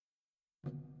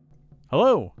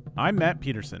Hello, I'm Matt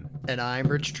Peterson, And I'm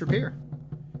Rich Trappier.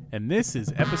 and this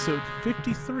is episode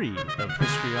 53 of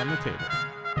History on the Table.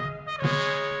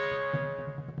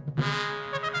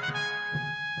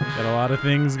 Got a lot of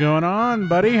things going on,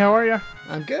 buddy. How are you?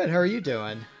 I'm good. How are you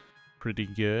doing? Pretty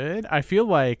good. I feel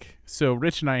like, so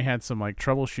Rich and I had some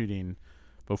troubleshooting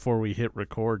before we hit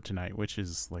record tonight, which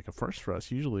is like a first for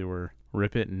us. Usually we're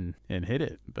rip it and hit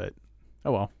it, but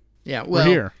oh well. Yeah, We're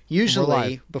here. We're usually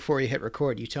live. before you hit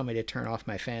record, you tell me to turn off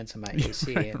my fans and my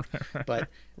AC. Right. But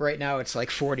right now it's like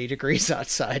 40 degrees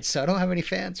outside, so I don't have any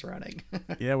fans running.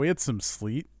 Yeah, we had some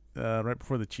sleet right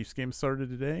before the Chiefs game started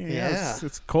today. Yeah.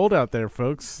 It's cold out there,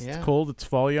 folks. Yeah. It's cold. It's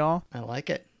fall, y'all. I like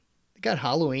it. We got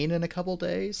Halloween in a couple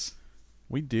days.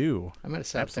 We do. I'm gonna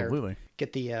sit up there, Absolutely.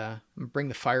 get bring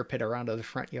the fire pit around to the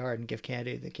front yard and give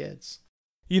candy to the kids.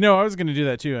 You know, I was going to do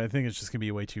that too. I think it's just going to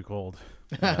be way too cold.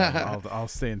 I'll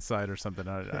stay inside or something.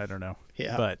 I don't know.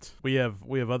 Yeah. But we have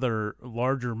other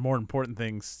larger, more important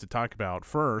things to talk about.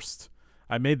 First,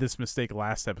 I made this mistake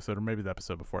last episode, or maybe the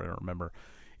episode before. I don't remember.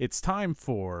 It's time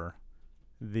for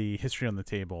the History on the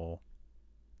Table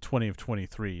 20 of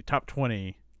 23, top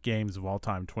 20 games of all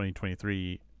time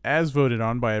 2023, as voted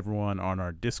on by everyone on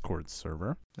our Discord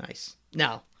server. Nice.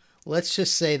 Now, let's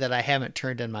just say that I haven't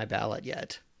turned in my ballot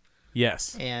yet.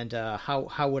 Yes. And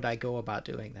how would I go about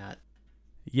doing that?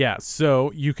 Yeah,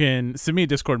 so you can send me a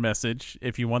Discord message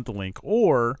if you want the link,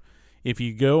 or if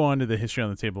you go onto the History on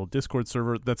the Table Discord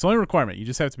server, that's the only requirement. You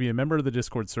just have to be a member of the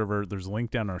Discord server. There's a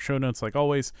link down in our show notes, like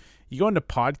always. You go into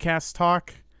Podcast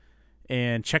Talk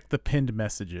and check the pinned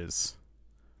messages,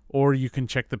 or you can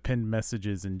check the pinned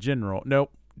messages in general.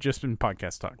 Nope, just in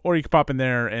Podcast Talk. Or you can pop in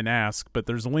there and ask, but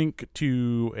there's a link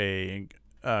to a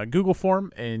Google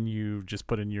form, and you just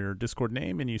put in your Discord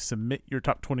name and you submit your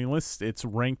top 20 list. It's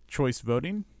ranked choice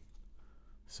voting,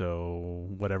 so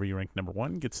whatever you rank number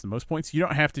one gets the most points. You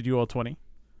don't have to do all 20,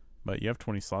 but you have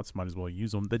 20 slots, might as well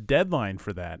use them. The deadline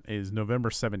for that is November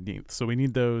 17th, so we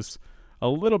need those a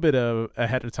little bit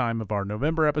ahead of time of our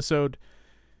November episode,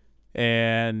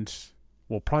 and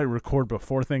we'll probably record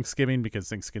before Thanksgiving because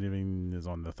Thanksgiving is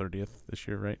on the 30th this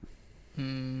year, right?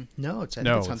 No, it's on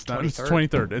not. 23rd. It's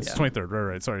 23rd. It's 23rd.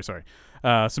 Right. Sorry.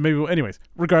 So maybe, anyways,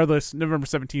 regardless, November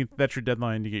 17th, that's your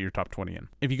deadline to get your top 20 in.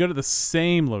 If you go to the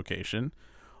same location,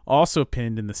 also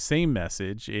pinned in the same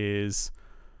message is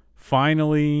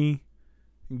finally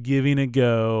giving a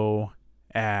go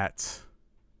at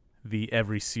the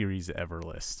every series ever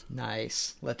list.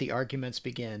 Nice. Let the arguments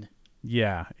begin.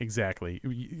 Yeah, exactly.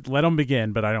 Let them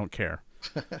begin, but I don't care.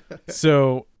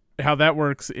 So how that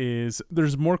works is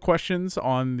there's more questions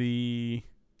on the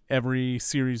every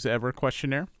series ever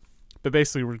questionnaire, but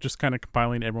basically we're just kind of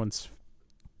compiling everyone's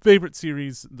favorite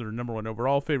series, their number one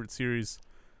overall favorite series,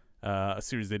 a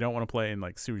series they don't want to play, and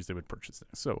like series they would purchase.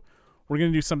 So we're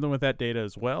going to do something with that data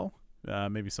as well,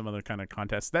 maybe some other kind of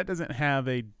contest. That doesn't have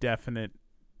a definite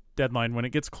deadline. When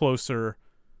it gets closer,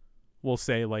 we'll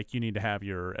say like you need to have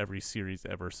your every series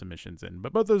ever submissions in,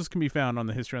 but both those can be found on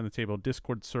the History on the Table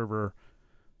Discord server.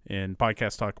 In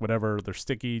Podcast Talk, whatever, they're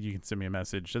sticky. You can send me a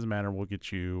message. Doesn't matter. We'll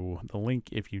get you the link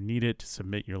if you need it to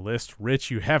submit your list.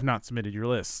 Rich, you have not submitted your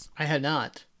list. I had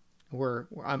not.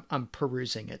 I'm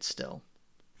perusing it still.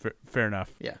 Fair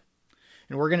enough. Yeah,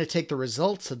 and we're gonna take the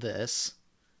results of this,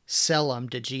 sell them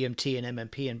to GMT and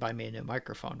MMP, and buy me a new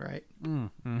microphone, right?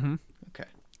 Mm-hmm. Okay.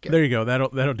 Good. There you go.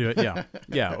 That'll do it. Yeah,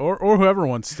 yeah. Or whoever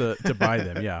wants to buy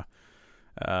them. Yeah.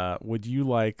 Would you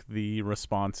like the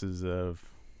responses of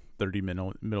 30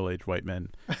 middle-aged white men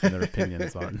and their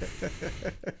opinions on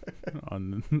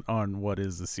what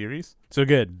is the series? So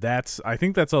good. I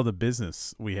think that's all the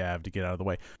business we have to get out of the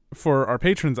way. For our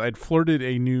patrons, I'd flirted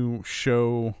a new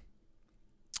show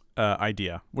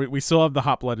idea. We still have the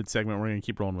hot-blooded segment. We're going to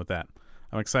keep rolling with that.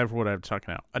 I'm excited for what I have to talk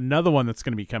about. Another one that's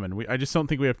going to be coming. I just don't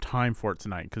think we have time for it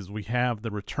tonight because we have the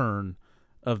return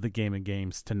of the Game of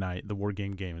Games tonight. The War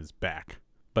Game is back.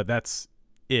 But that's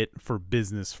it for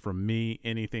business from me.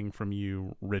 Anything from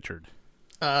you, Richard?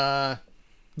 No,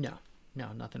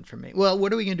 nothing from me. Well,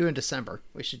 what are we gonna do in December?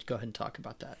 We should go ahead and talk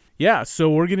about that. Yeah, so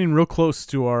we're getting real close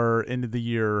to our end of the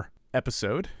year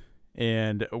episode,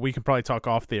 and we can probably talk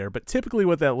off the air, but typically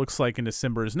what that looks like in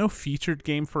December is no featured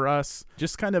game for us,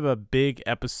 just kind of a big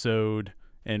episode,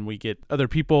 and we get other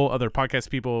podcast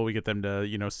people, we get them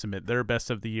to submit their best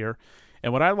of the year.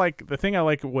 And the thing I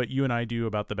like what you and I do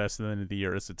about the best of the end of the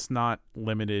year is it's not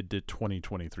limited to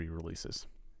 2023 releases.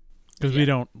 Because we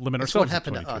don't limit ourselves. It's what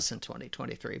happened to us in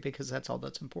 2023, because that's all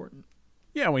that's important.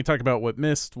 Yeah, when we talk about what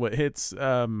missed, what hits,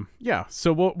 so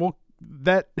we'll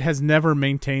that has never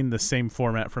maintained the same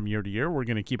format from year to year. We're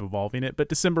going to keep evolving it, but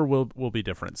December will be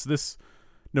different. So this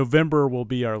November will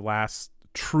be our last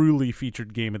truly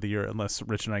featured game of the year unless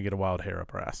Rich and I get a wild hair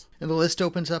up our ass. And the list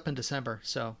opens up in December,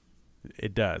 so.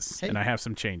 It does, Hey. and I have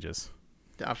some changes.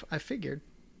 I figured.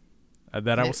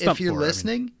 That I was stumped If you're for.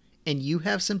 listening and you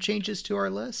have some changes to our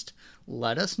list,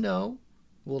 let us know.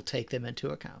 We'll take them into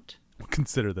account. We'll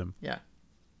consider them. Yeah.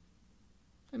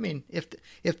 I mean, if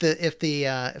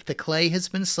the clay has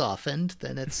been softened,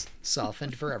 then it's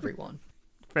softened for everyone.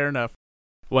 Fair enough.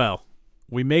 Well,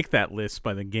 we make that list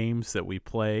by the games that we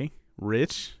play.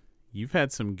 Rich, you've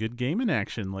had some good gaming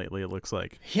action lately, it looks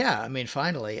like. Yeah, I mean,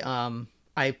 finally.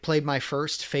 I played my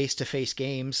first face-to-face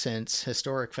game since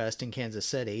Historic Fest in Kansas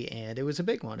City, and it was a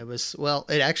big one.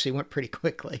 It actually went pretty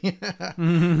quickly.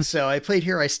 So I played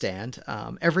Here I Stand.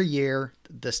 Every year,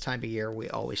 this time of year, we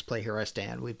always play Here I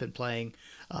Stand. We've been playing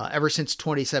ever since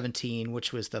 2017,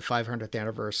 which was the 500th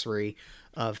anniversary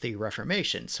of the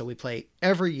Reformation. So we play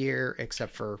every year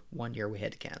except for 1 year we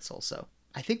had to cancel. So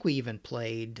I think we even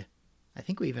played in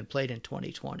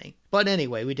 2020. But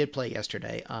anyway, we did play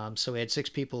yesterday. So we had 6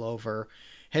 people over,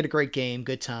 had a great game,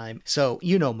 good time. So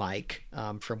you know Mike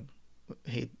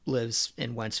he lives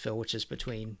in Wentzville, which is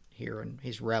between here and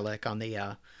he's Relic on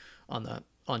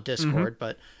Discord.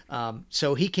 But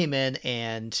so he came in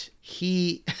and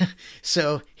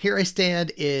so Here I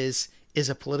Stand is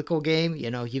a political game.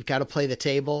 You know, you've got to play the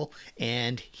table,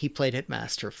 and he played it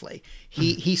masterfully.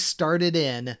 He started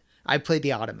in. I played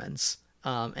the Ottomans.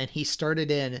 And he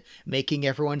started in making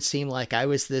everyone seem like I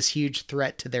was this huge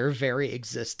threat to their very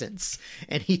existence.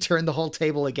 And he turned the whole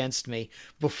table against me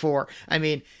before. I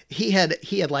mean, he had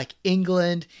like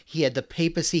England, he had the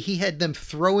papacy, he had them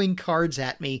throwing cards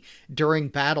at me during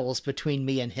battles between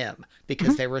me and him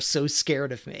because they were so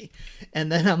scared of me.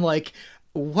 And then I'm like,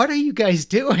 what are you guys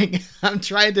doing? I'm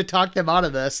trying to talk them out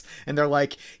of this. And they're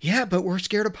like, yeah, but we're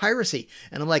scared of piracy.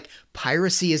 And I'm like,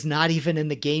 piracy is not even in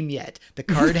the game yet. The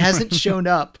card hasn't shown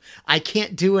up. I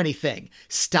can't do anything.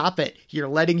 Stop it. You're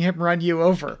letting him run you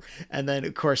over. And then,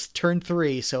 of course, turn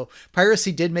 3. So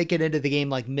piracy did make it into the game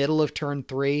like middle of turn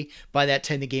 3. By that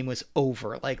time, the game was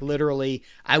over. Like literally,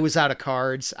 I was out of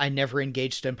cards. I never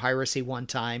engaged in piracy one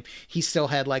time. He still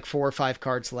had like 4 or 5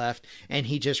 cards left. And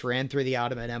he just ran through the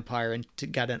Ottoman Empire and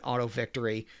got an auto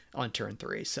victory on turn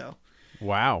 3. So,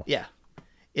 wow. Yeah.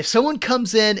 If someone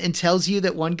comes in and tells you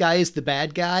that one guy is the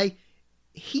bad guy,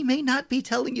 he may not be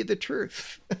telling you the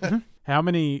truth. How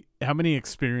many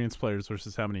experienced players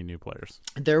versus how many new players?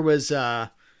 There was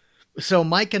so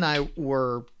Mike and I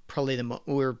were probably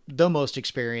the most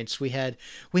experienced. We had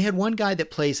one guy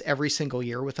that plays every single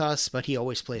year with us, but he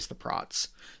always plays the Prots.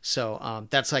 So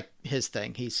that's like his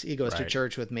thing. He goes to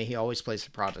church with me. He always plays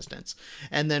the Protestants.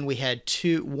 And then we had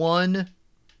one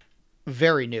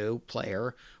very new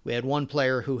player. We had one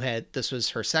player this was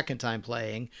her second time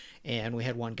playing, and we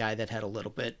had one guy that had a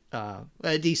little bit,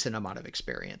 a decent amount of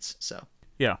experience. So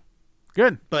yeah,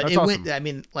 good. But that's it awesome. went. I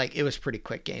mean, like it was a pretty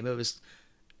quick game. It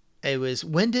was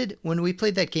when we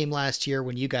played that game last year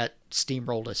when you got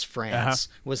steamrolled as France.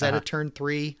 Was that a turn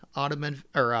 3 Ottoman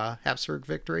or Habsburg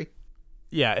victory?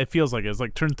 Yeah, it feels like it was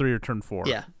like turn 3 or turn 4.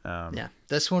 Yeah, yeah.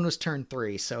 This one was turn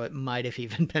 3, so it might have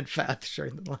even been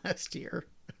faster than last year.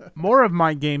 More of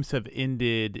my games have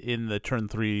ended in the turn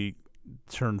 3,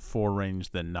 turn 4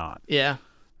 range than not. Yeah.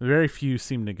 Very few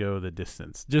seem to go the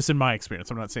distance, just in my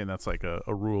experience. I'm not saying that's like a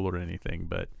rule or anything,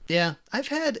 but... Yeah, I've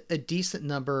had a decent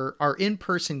number. Our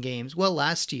in-person games, well,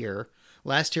 last year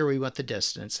we went the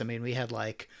distance. I mean, we had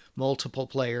like multiple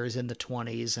players in the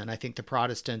 20s, and I think the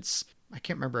Protestants, I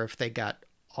can't remember if they got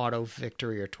auto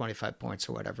victory or 25 points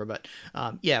or whatever, but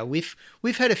yeah, we've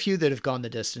had a few that have gone the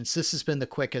distance. This has been the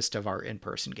quickest of our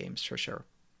in-person games for sure.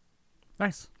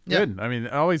 Nice. Yeah. Good. I mean,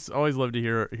 I always love to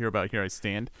hear about Here I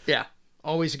Stand. Yeah.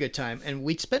 Always a good time. And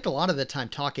we spent a lot of the time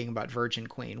talking about Virgin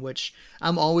Queen, which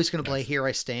I'm always going to play Here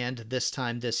I Stand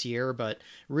this year, but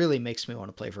really makes me want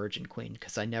to play Virgin Queen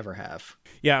because I never have.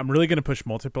 Yeah, I'm really going to push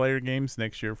multiplayer games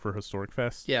next year for Historic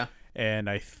Fest. Yeah. And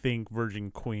I think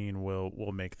Virgin Queen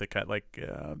will make the cut. Like,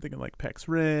 I'm thinking like Pax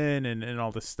Rin and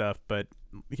all this stuff, but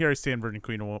Here I Stand Virgin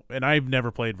Queen will, and I've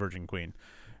never played Virgin Queen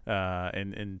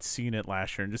and seen it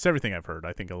last year and just everything I've heard.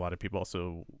 I think a lot of people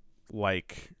also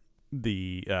like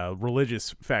the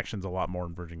religious factions a lot more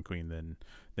in Virgin Queen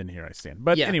than Here I Stand.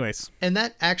 But anyways. And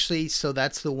that actually, so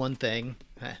that's the one thing,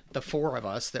 the 4 of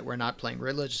us that we're not playing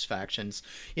religious factions,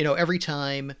 you know, every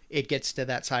time it gets to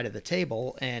that side of the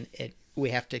table and we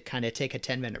have to kind of take a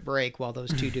 10-minute break while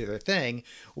those two do their thing,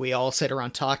 we all sit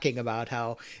around talking about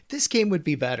how this game would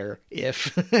be better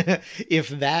if if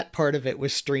that part of it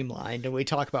was streamlined, and we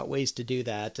talk about ways to do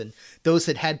that. And those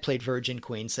that had played Virgin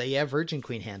Queen say, yeah, Virgin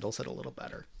Queen handles it a little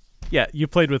better. Yeah, you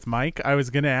played with Mike. I was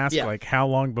gonna ask Yeah. like how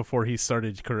long before he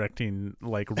started correcting,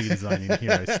 like redesigning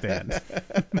Here I Stand.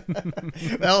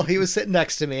 Well, he was sitting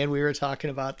next to me, and we were talking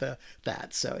about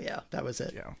that. So yeah, that was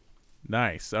it. Yeah.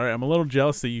 Nice. All right, I'm a little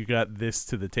jealous that you got this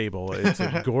to the table. It's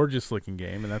a gorgeous looking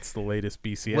game, and that's the latest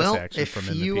BCS Well, action if from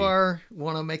M&P. you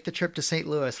want to make the trip to St.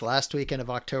 Louis last weekend of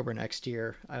October next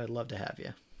year, I would love to have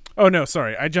you. Oh no,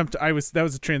 sorry. That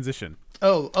was a transition.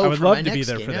 Oh, I would for love my to be next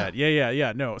there game, for yeah. that.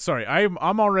 Yeah. No, sorry. I'm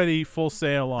already full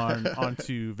sail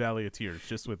onto Valley of Tears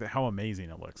just with how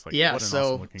amazing it looks. Like, Yeah, what an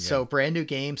awesome looking so game. brand new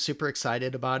game, super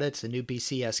excited about it. It's a new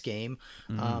BCS game.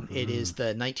 It is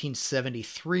the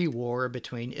 1973 war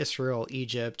between Israel,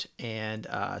 Egypt, and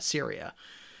Syria,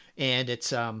 and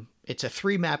it's a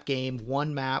 3-map game.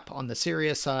 1 map on the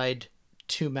Syria side,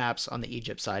 2 maps on the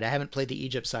Egypt side. I haven't played the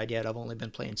Egypt side yet. I've only been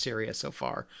playing Syria so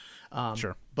far.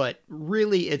 Sure. But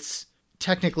really, it's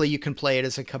technically you can play it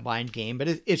as a combined game, but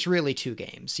it's really 2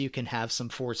 games. You can have some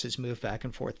forces move back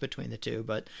and forth between the two,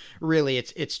 but really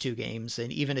it's 2 games.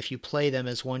 And even if you play them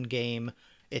as 1 game,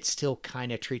 it still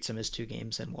kind of treats them as 2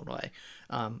 games in one way,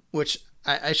 which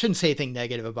I shouldn't say anything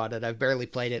negative about it. I've barely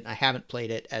played it, and I haven't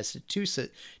played it as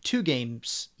two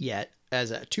games yet, as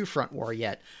a 2-front war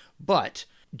yet. But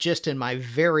just in my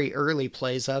very early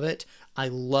plays of it, I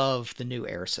love the new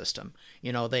air system.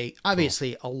 They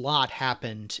obviously a lot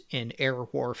happened in air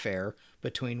warfare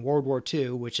between World War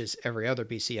II, which is every other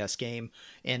BCS game,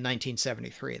 and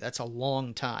 1973. That's a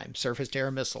long time.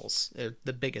 Surface-to-air missiles,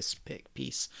 the biggest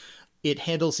piece. It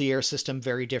handles the air system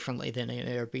very differently than an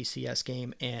air BCS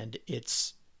game, and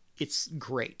it's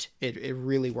great. It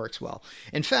really works well.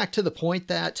 In fact, to the point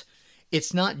that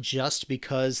it's not just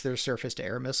because they're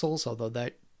surface-to-air missiles, although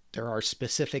that there are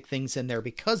specific things in there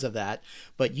because of that,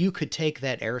 but you could take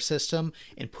that air system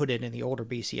and put it in the older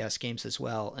BCS games as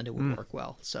well, and it would work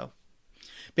well. So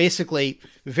basically,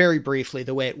 very briefly,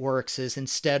 the way it works is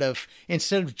instead of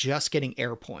just getting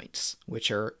air points, which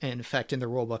are, in fact, in the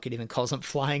rulebook, it even calls them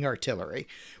flying artillery,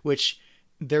 which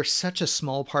they're such a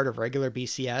small part of regular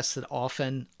BCS that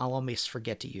often I'll almost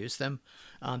forget to use them.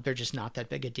 They're just not that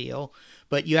big a deal.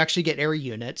 But you actually get air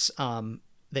units.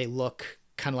 They look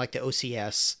kind of like the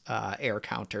OCS air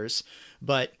counters,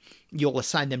 but you'll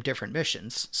assign them different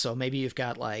missions. So maybe you've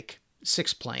got like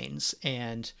 6 planes,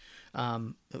 and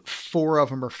 4 of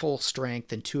them are full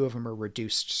strength and 2 of them are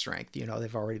reduced strength.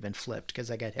 They've already been flipped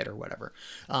because I got hit or whatever.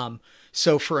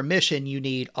 So for a mission, you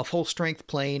need a full strength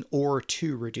plane or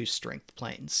 2 reduced strength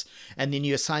planes. And then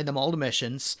you assign them all to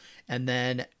missions, and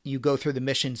then you go through the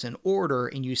missions in order,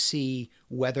 and you see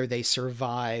whether they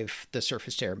survive the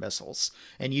surface-to-air missiles.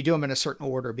 And you do them in a certain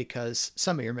order because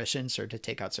some of your missions are to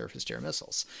take out surface-to-air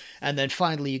missiles. And then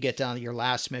finally, you get down to your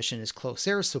last mission is close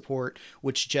air support,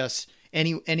 which just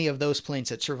any of those planes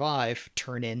that survive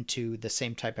turn into the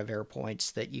same type of air points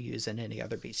that you use in any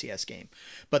other BCS game.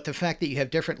 But the fact that you have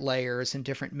different layers and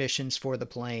different missions for the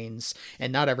planes,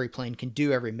 and not every plane can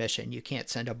do every mission. You can't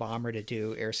send a bomber to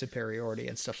do air superiority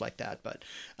and stuff like that. But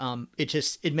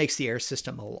it makes the air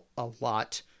system a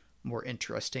lot more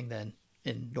interesting than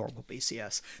in normal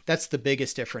BCS. That's the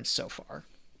biggest difference so far.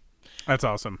 That's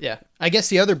awesome. Yeah. I guess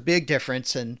the other big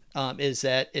difference is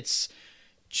that it's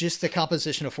just the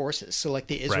composition of forces. So like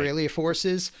the Israeli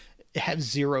forces have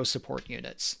 0 support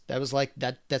units. That was like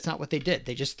that's not what they did.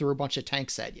 They just threw a bunch of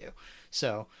tanks at you.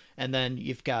 So, and then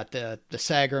you've got the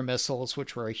Sagar missiles,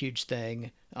 which were a huge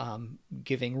thing,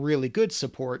 giving really good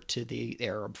support to the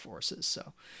Arab forces.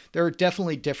 So there are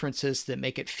definitely differences that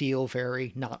make it feel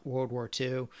very not World War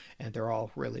II, and they're all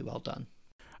really well done.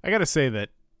 I got to say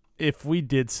that if we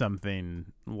did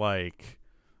something like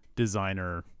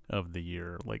Designer of the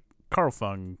Year, like Carl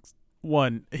Fung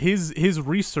won, his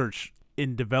research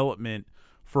in development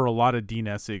for a lot of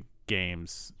DNESIC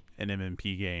games and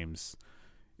MMP games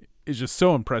is just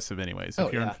so impressive anyways.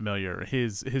 If you're unfamiliar,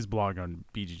 his blog on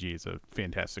BGG is a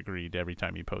fantastic read every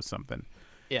time he posts something.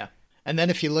 Yeah. And then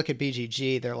if you look at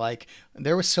BGG, they're like,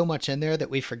 there was so much in there that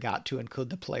we forgot to include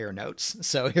the player notes.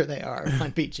 So here they are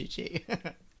on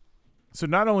BGG. So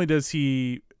not only does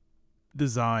he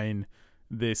design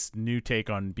this new take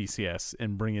on BCS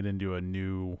and bring it into a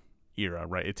new era,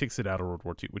 right? It takes it out of World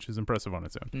War II, which is impressive on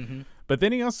its own. Mm-hmm. But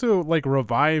then he also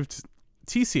revived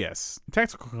TCS,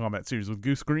 Tactical Combat Series, with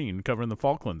Goose Green covering the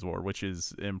Falklands War, which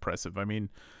is impressive. I mean,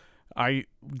 I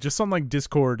just on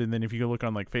Discord, and then if you go look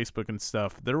on Facebook and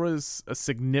stuff, there was a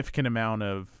significant amount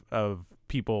of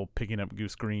people picking up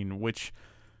Goose Green, which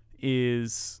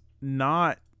is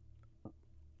not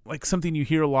something you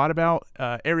hear a lot about.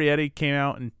 Ariete came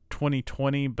out in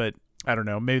 2020, but I don't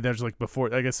know, maybe there's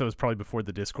before, I guess that was probably before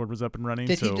the Discord was up and running.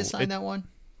 Did he design that one?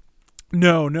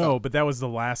 No, but that was the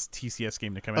last TCS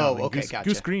game to come out. Oh, okay, gotcha.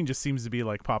 Goose Green just seems to be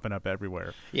like popping up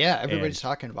everywhere. Yeah, everybody's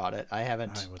talking about it. I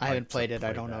haven't played it.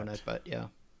 I don't own that. it, but yeah.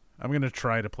 I'm gonna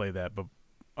try to play that, but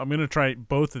I'm gonna try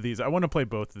both of these. I want to play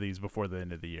both of these before the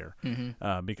end of the year,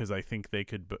 because I think they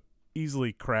could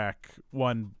easily crack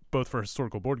one, both for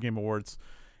historical board game awards,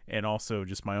 and also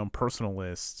just my own personal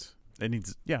list. I need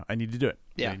to do it.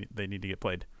 Yeah, they need to get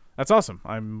played. That's awesome.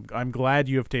 I'm glad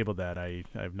you have tabled that.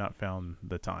 I've not found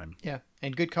the time. Yeah,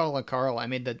 and good call on Carl. I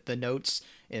mean, the notes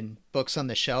in books on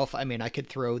the shelf. I mean, I could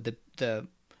throw the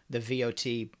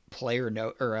VOT player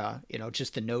note, or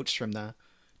just the notes from that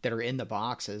are in the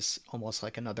box as almost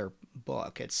like another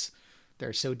book.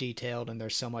 They're so detailed and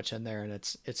there's so much in there, and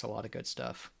it's a lot of good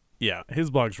stuff. Yeah, his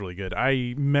blog's really good.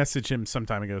 I messaged him some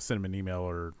time ago, sent him an email,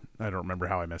 or I don't remember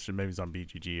how I messaged him. Maybe he's on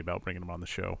BGG about bringing him on the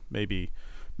show. Maybe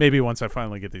once I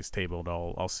finally get these tabled,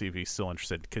 I'll see if he's still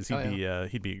interested, because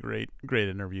he'd be a great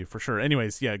interview for sure.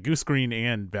 Anyways, yeah, Goose Green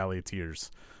and Valley of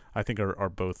Tears, I think are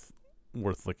both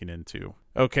worth looking into.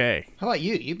 Okay. How about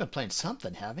you? You've been playing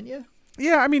something, haven't you?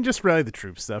 Yeah, I mean, just Rally the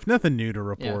Troops stuff. Nothing new to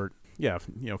report. Yeah,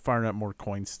 firing up more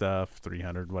coin stuff,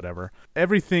 300, whatever.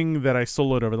 Everything that I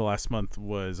soloed over the last month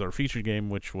was our featured game,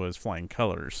 which was Flying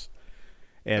Colors.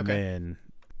 And then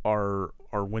our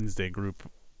Wednesday group,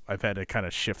 I've had to kind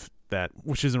of shift that,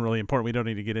 which isn't really important. We don't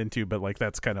need to get into, but like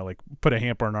that's kind of like put a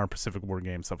hamper on our Pacific War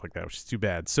game, stuff like that, which is too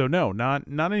bad. So no, not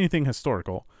anything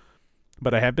historical.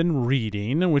 But I have been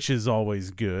reading, which is always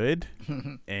good.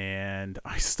 And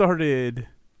I started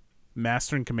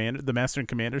Master and Commander, the Master and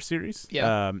Commander series.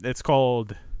 Yeah. It's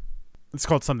called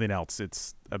something else.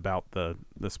 It's about the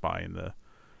spy and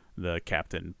the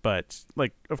captain. But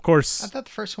like, of course, I thought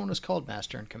the first one was called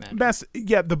Master and Commander.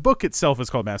 The book itself is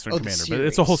called Master and Commander, but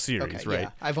it's a whole series, right? Yeah.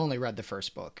 I've only read the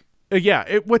first book.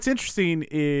 What's interesting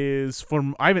is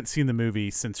I haven't seen the movie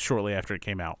since shortly after it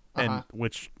came out, and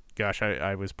which, gosh,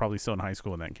 I was probably still in high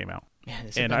school when that came out. Man,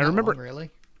 and I remember, really.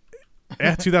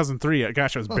 Yeah, 2003.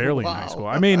 Gosh, I was barely in high school.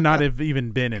 I may not have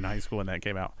even been in high school when that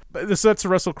came out. But that's a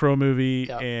Russell Crowe movie,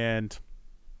 and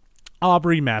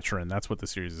Aubrey Maturin. That's what the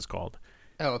series is called.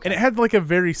 Oh, okay. And it had like a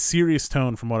very serious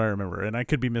tone from what I remember, and I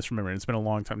could be misremembering. It's been a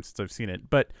long time since I've seen it.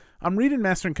 But I'm reading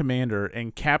Master and Commander,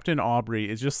 and Captain Aubrey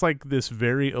is just like this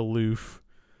very aloof,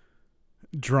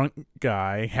 drunk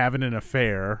guy having an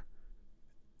affair,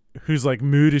 whose like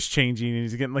mood is changing, and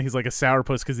he's like a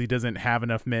sourpuss because he doesn't have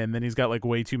enough men. Then he's got like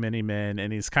way too many men,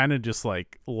 and he's kind of just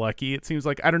like lucky. It seems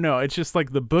like, I don't know. It's just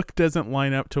like the book doesn't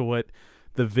line up to what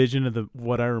the vision of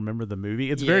what I remember the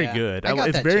movie. It's very good.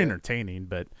 It's very entertaining,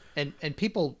 but and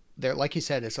people there, like you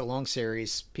said, it's a long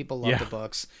series. People love the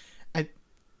books. I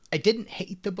didn't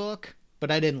hate the book,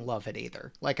 but I didn't love it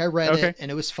either. Like I read it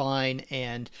and it was fine,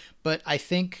 but I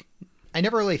think I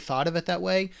never really thought of it that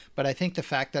way, but I think the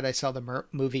fact that I saw the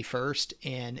movie first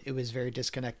and it was very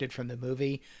disconnected from the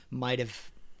movie might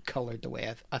have colored the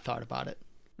way I thought about it.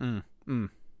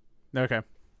 Okay.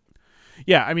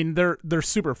 Yeah, I mean, they're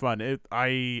super fun.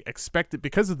 I expected,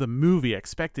 because of the movie, I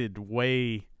expected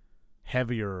way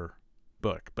heavier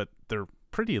book, but they're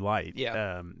pretty light.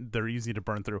 Yeah. They're easy to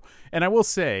burn through. And I will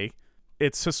say,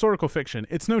 it's historical fiction.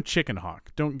 It's no Chicken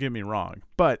Hawk, don't get me wrong,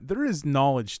 but there is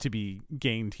knowledge to be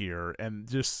gained here, and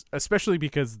just especially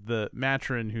because the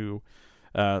Maturin, who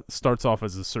starts off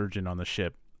as a surgeon on the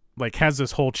ship, like has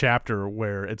this whole chapter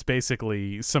where it's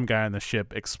basically some guy on the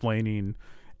ship explaining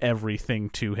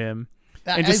everything to him,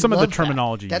 and just some of the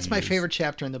terminology. That's my favorite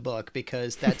chapter in the book,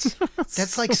 because that's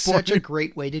like such a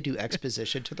great way to do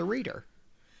exposition to the reader.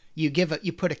 You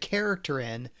put a character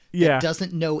in that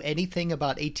doesn't know anything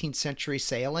about 18th century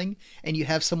sailing, and you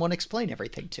have someone explain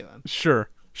everything to him. Sure.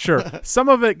 Some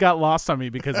of it got lost on me,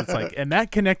 because it's like, and that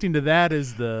connecting to that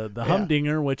is the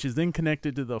humdinger, which is then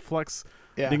connected to the flux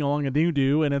ding along a doo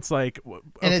doo, and it's like,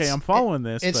 okay, I'm following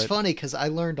this. It's funny because I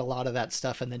learned a lot of that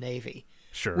stuff in the Navy.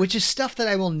 Sure. Which is stuff that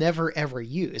I will never ever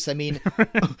use. I mean,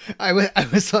 I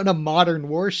was on a modern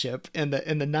warship in the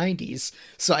 90s,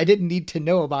 so I didn't need to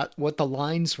know about what the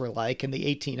lines were like in the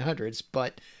 1800s,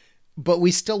 but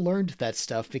we still learned that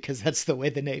stuff because that's the way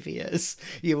the Navy is.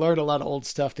 You learn a lot of old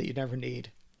stuff that you never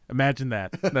need. Imagine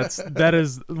that. That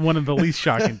is one of the least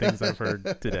shocking things I've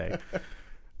heard today.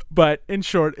 But in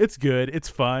short, it's good. It's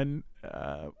fun.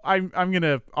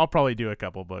 I'll probably do a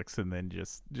couple books and then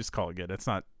just call it good.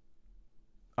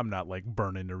 I'm not like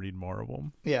burning to read more of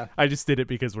them. Yeah. I just did it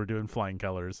because we're doing Flying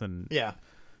Colors, and yeah,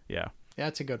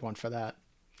 it's a good one for that.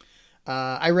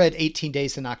 I read 18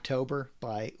 Days in October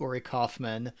by Uri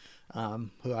Kaufman,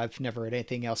 who I've never read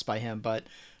anything else by him, but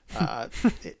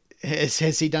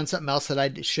has he done something else that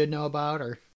I should know about?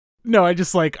 Or no, I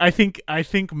just like, I think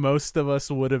most of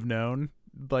us would have known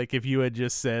like if you had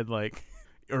just said like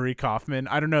Uri Kaufman.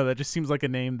 I don't know. That just seems like a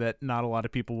name that not a lot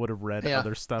of people would have read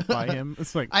other stuff by him.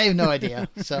 It's like I have no idea.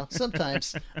 So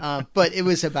sometimes, but it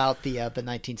was about the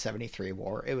 1973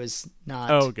 war. It was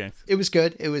not. Oh, okay. It was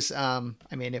good. It was. I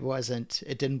mean, it wasn't.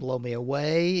 It didn't blow me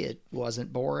away. It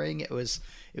wasn't boring. It was.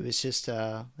 It was just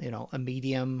a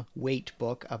medium weight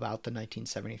book about the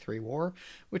 1973 war,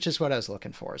 which is what I was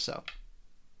looking for. So.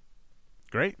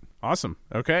 Great. Awesome.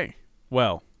 Okay.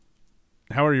 Well,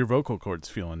 how are your vocal cords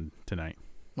feeling tonight?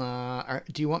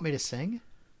 Do you want me to sing?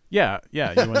 Yeah. You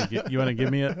want to give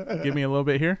me a little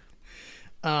bit here?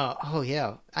 Oh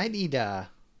yeah. I need. All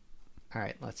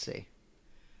right. Let's see.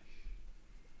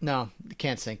 No,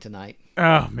 can't sing tonight.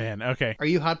 Oh man. Okay. Are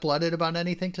you hot-blooded about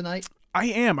anything tonight? I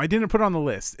am. I didn't put it on the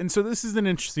list, and so this is an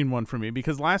interesting one for me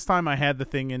because last time I had the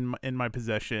thing in my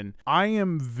possession. I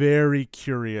am very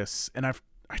curious, and I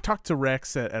talked to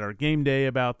Rex at our game day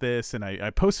about this, and I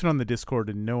posted on the Discord,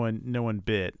 and no one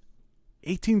bit.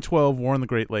 1812 War on the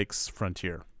Great Lakes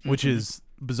Frontier, which is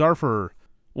bizarre for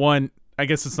one. I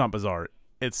guess it's not bizarre.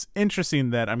 It's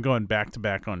interesting that I'm going back to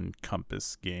back on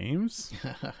Compass games.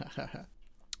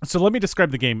 So let me describe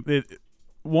the game.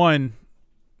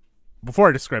 Before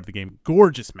I describe the game,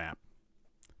 gorgeous map.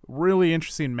 Really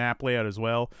interesting map layout as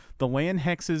well. The land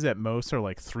hexes at most are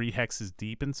like 3 hexes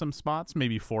deep in some spots,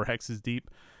 maybe 4 hexes deep.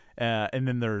 And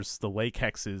then there's the lake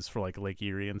hexes for like Lake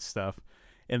Erie and stuff.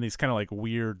 And these kind of like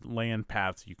weird land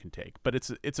paths you can take. But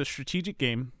it's a strategic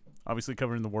game, obviously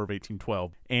covering the War of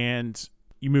 1812. And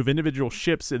you move individual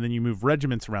ships and then you move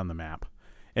regiments around the map.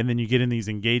 And then you get in these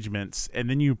engagements and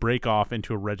then you break off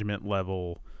into a regiment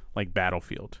level like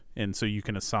battlefield. And so you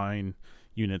can assign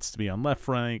units to be on left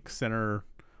flank, center,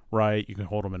 right. You can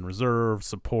hold them in reserve,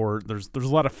 support. There's a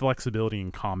lot of flexibility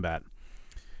in combat.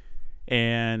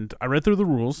 And I read through the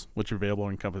rules, which are available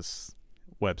on Compass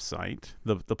website.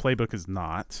 The playbook is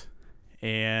not.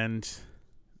 And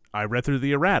I read through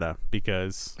the errata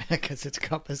because it's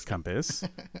Compass.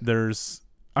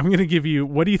 I'm going to give you,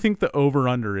 what do you think the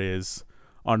over-under is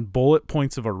on bullet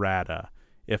points of errata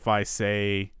if I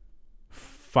say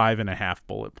 5.5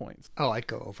 bullet points? Oh, I'd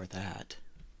go over that.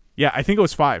 Yeah, I think it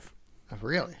was 5. Oh,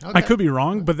 really? Okay. I could be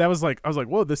wrong, but I was like,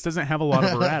 whoa, this doesn't have a lot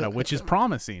of errata, which is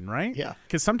promising, right? Yeah.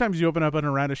 Because sometimes you open up an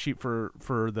errata sheet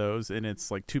for those, and it's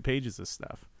like 2 pages of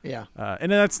stuff. Yeah. And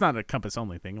that's not a Compass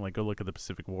only thing. Like, go look at the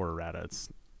Pacific War errata. It's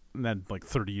not like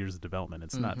 30 years of development.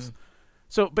 It's nuts.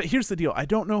 So, but here's the deal. I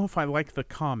don't know if I like the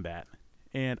combat,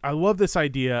 and I love this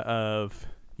idea of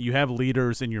you have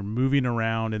leaders and you're moving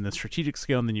around in the strategic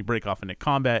scale, and then you break off into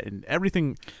combat and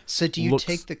everything. So, do you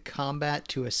take the combat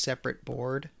to a separate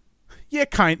board? Yeah,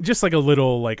 just like a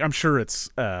little, like, I'm sure it's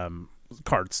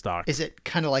card stock. Is it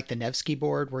kind of like the Nevsky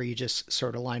board where you just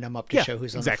sort of line them up to show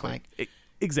who's on the flank?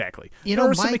 Exactly. There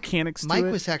are some mechanics to Mike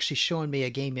it. was actually showing me a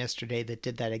game yesterday that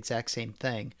did that exact same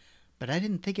thing, but I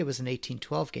didn't think it was an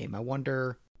 1812 game. I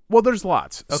wonder. Well, there's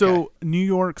lots. Okay. So New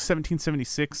York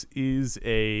 1776 is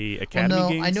a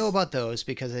Academy game. I know about those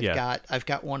because I've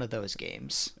got one of those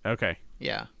games. Okay.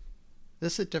 Yeah.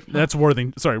 This is different. That's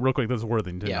Worthing. Sorry, real quick. That's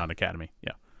Worthington, not Academy.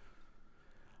 Yeah.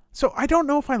 So I don't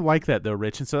know if I like that though,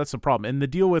 Rich, and so that's the problem. And the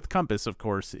deal with Compass, of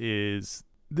course, is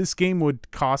this game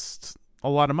would cost a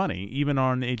lot of money, even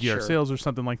on AGR sales or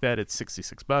something like that. It's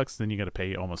 $66. Then you got to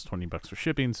pay almost $20 for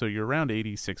shipping, so you're around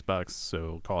 $86.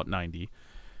 So call it $90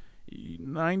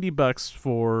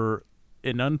 for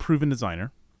an unproven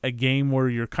designer. A game where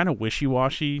you're kind of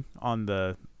wishy-washy on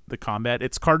the combat.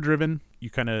 It's card driven. You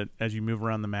kind of, as you move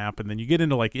around the map, and then you get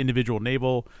into like individual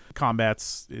naval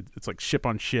combats. It's like ship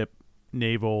on ship.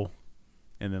 Naval,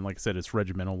 and then like I said, it's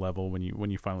regimental level when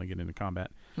you finally get into combat.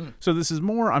 So this is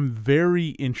more, I'm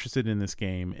very interested in this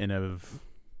game and have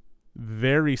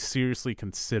very seriously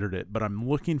considered it, but I'm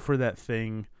looking for that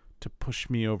thing to push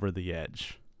me over the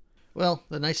edge. Well,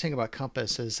 the nice thing about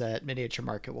Compass is that Miniature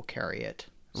Market will carry it.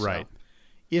 So right.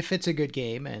 If it's a good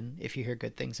game and if you hear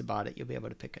good things about it, you'll be able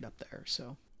to pick it up there.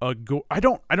 So I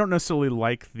don't necessarily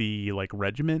like the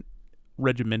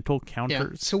regimental counters.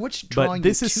 Yeah. So what's drawing but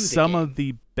this you is to the some game? of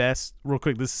the best real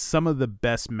quick this is some of the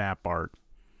best map art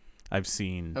I've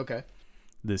seen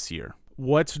this year.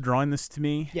 What's drawing this to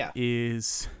me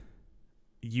is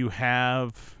you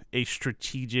have a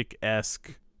strategic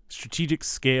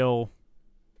scale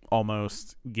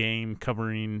almost game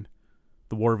covering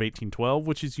the War of 1812,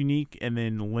 which is unique, and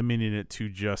then limiting it to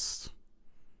just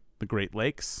the Great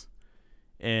Lakes.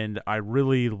 And I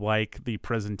really like the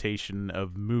presentation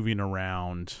of moving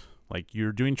around. Like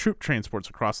you're doing troop transports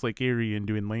across Lake Erie and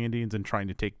doing landings and trying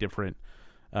to take different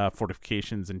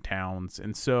fortifications and towns.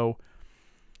 And so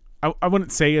I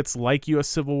wouldn't say it's like U.S.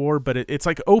 Civil War, but it's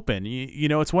like open. You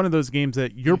know, it's one of those games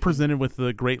that you're presented with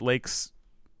the Great Lakes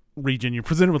region. You're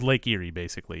presented with Lake Erie,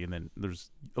 basically, and then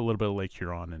there's a little bit of Lake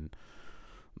Huron and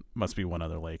must be one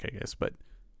other lake, I guess. But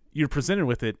you're presented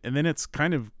with it, and then it's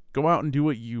kind of go out and do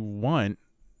what you want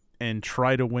and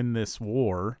try to win this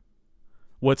war.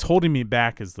 What's holding me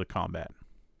back is the combat.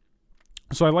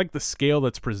 So I like the scale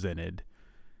that's presented,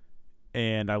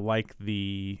 and I like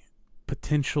the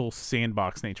potential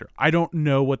sandbox nature. I don't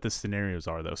know what the scenarios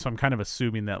are, though, so I'm kind of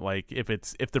assuming that, like, if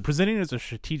they're presenting it as a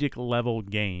strategic level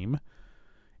game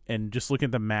and just look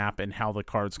at the map and how the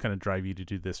cards kind of drive you to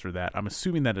do this or that, I'm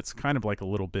assuming that it's kind of like a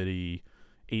little bitty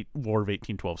War of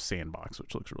 1812 sandbox,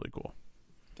 which looks really cool.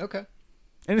 Okay.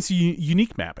 And it's a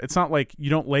unique map. It's not like you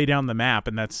don't lay down the map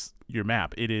and that's your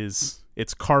map.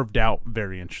 It's carved out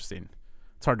very interesting.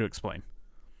 It's hard to explain.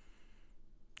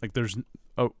 Like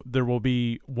there will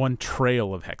be one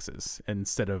trail of hexes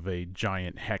instead of a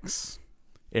giant hex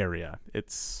area.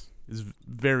 It's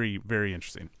very, very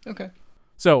interesting. Okay.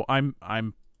 So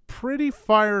I'm pretty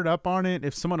fired up on it.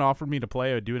 If someone offered me to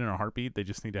play, I would do it in a heartbeat. They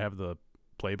just need to have the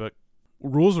playbook.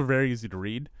 Rules are very easy to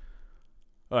read.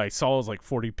 I saw it was like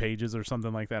 40 pages or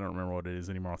something like that. I don't remember what it is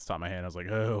anymore off the top of my head. I was like,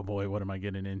 oh boy, what am I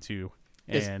getting into?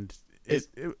 And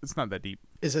it's not that deep.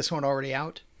 Is this one already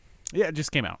out? Yeah, it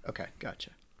just came out. Okay,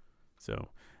 gotcha. So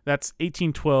that's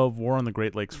 1812 War on the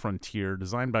Great Lakes Frontier,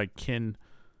 designed by Ken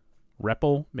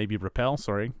Rappel,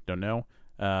 sorry, don't know.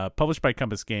 Published by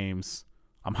Compass Games.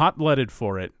 I'm hot-blooded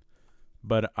for it,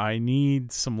 but I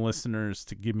need some listeners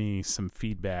to give me some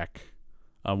feedback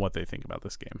on what they think about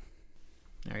this game.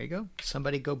 There you go.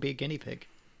 Somebody go be a guinea pig.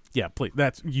 Yeah, please.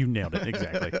 You nailed it.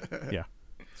 Exactly. Yeah.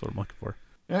 That's what I'm looking for.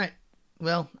 All right.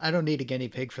 Well, I don't need a guinea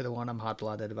pig for the one I'm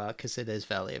hot-blooded about because it is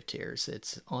Valley of Tears.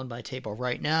 It's on my table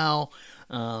right now.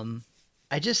 I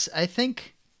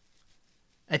think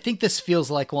this feels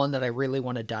like one that I really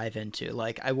want to dive into.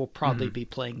 Like, I will probably be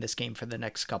playing this game for the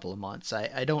next couple of months.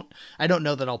 I don't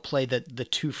know that I'll play the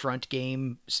two front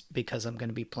game because I'm going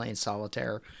to be playing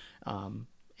solitaire.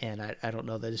 And I don't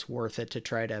know that it's worth it to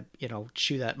try to,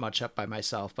 chew that much up by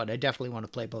myself, but I definitely want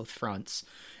to play both fronts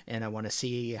and I want to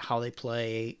see how they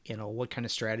play, what kind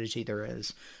of strategy there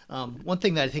is. One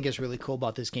thing that I think is really cool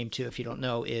about this game too, if you don't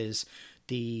know, is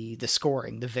the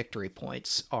scoring, the victory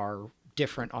points are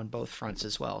different on both fronts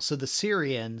as well. So the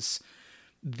Syrians,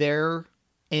 their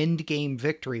end game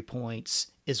victory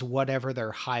points is whatever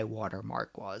their high water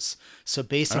mark was. So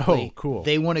basically, cool.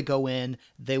 They want to go in,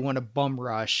 they want to bum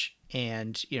rush,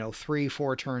 and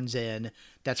 3-4 turns in,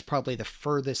 that's probably the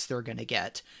furthest they're going to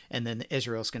get, and then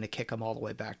Israel's going to kick them all the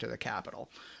way back to their capital.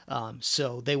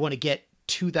 So they want to get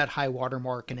to that high water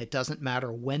mark, and it doesn't matter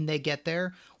when they get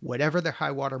there. Whatever their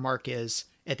high water mark is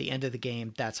at the end of the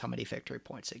game, that's how many victory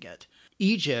points they get.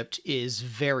 Egypt is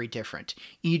very different.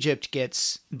 Egypt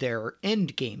gets their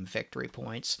end game victory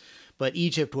points, but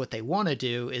Egypt, what they want to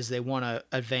do is they want to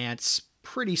advance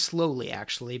pretty slowly,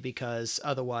 actually, because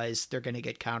otherwise they're going to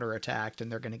get counterattacked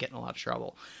and they're going to get in a lot of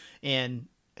trouble. And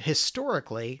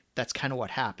historically, that's kind of what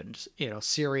happened.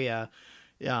 Syria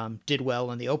did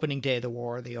well in the opening day of the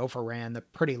war. They overran the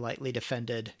pretty lightly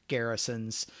defended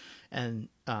garrisons, and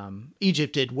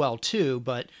Egypt did well too,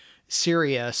 but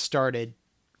Syria started,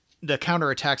 the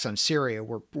counterattacks on Syria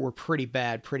were pretty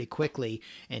bad pretty quickly,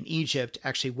 and Egypt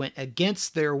actually went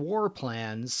against their war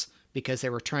plans because they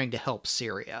were trying to help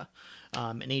Syria.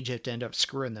 And Egypt ended up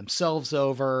screwing themselves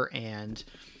over, and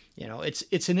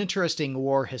it's an interesting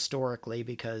war historically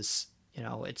because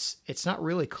it's not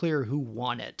really clear who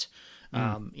won it.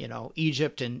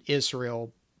 Egypt and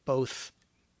Israel both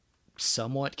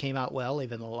somewhat came out well,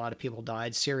 even though a lot of people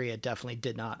died. Syria definitely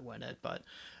did not win it, but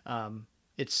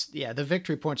the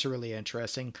victory points are really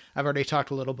interesting. I've already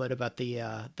talked a little bit about the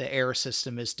air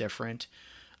system is different.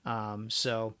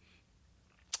 So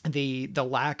the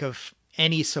lack of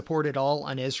any support at all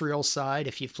on Israel's side,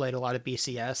 if you've played a lot of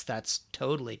BCS, that's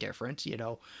totally different,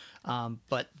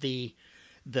 but the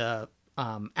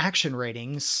action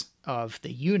ratings of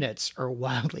the units are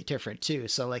wildly different too.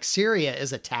 So like Syria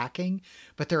is attacking,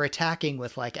 but they're attacking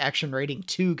with like action rating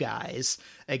 2 guys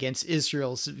against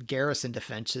Israel's garrison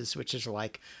defenses, which is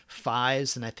like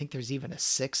 5s, and I think there's even a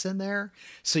 6 in there.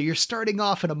 So you're starting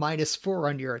off at a -4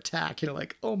 on your attack. You're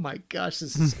like, oh my gosh,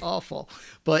 this is awful.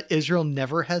 But Israel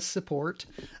never has support.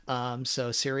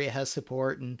 So Syria has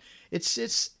support, and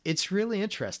it's really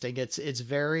interesting. It's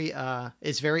very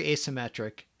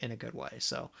asymmetric in a good way.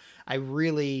 So I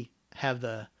really have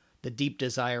the deep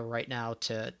desire right now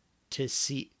to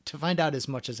find out as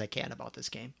much as I can about this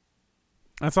game.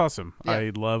 That's awesome. Yeah.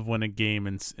 I love when a game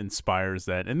inspires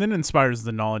that, and then inspires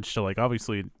the knowledge to, like,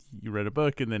 obviously you read a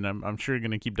book, and then I'm sure you're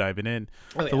going to keep diving in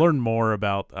to learn more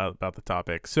about the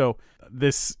topic. So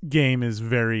this game is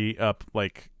very up,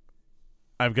 like,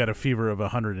 I've got a fever of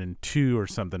 102 or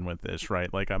something with this,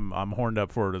 right? Like I'm horned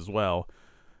up for it as well.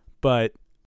 But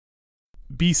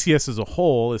BCS as a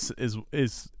whole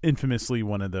is infamously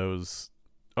one of those,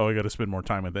 oh, I got to spend more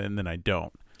time with it, and then I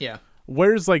don't. Yeah.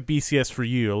 Where's like BCS for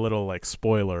you? A little like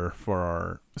spoiler for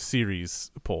our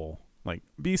series poll. Like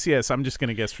BCS, I'm just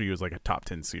gonna guess for you is like a top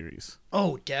 10 series.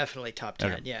 Oh, definitely top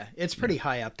 10. Okay. Yeah, it's pretty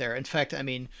high up there. In fact, I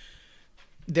mean,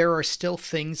 there are still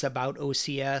things about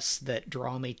OCS that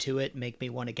draw me to it, make me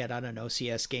want to get on an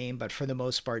OCS game, but for the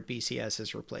most part, BCS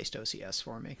has replaced OCS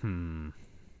for me.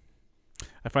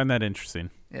 I find that interesting.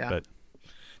 Yeah. But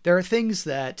there are things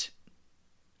that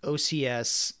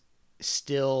OCS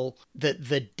still, the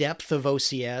depth of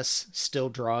OCS still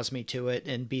draws me to it,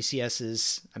 and BCS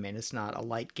is, I mean, it's not a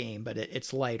light game, but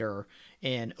it's lighter,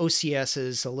 and OCS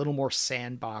is a little more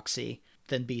sandboxy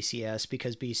than BCS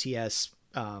because BCS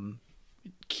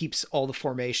keeps all the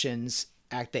formations,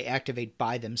 they activate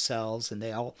by themselves, and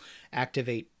they all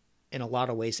activate in a lot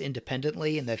of ways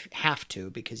independently, and they have to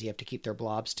because you have to keep their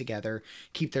blobs together,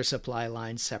 keep their supply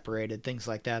lines separated, things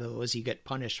like that. Otherwise, you get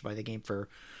punished by the game for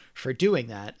doing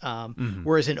that.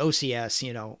 Whereas in OCS,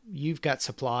 you know, you've got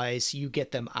supplies, you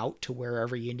get them out to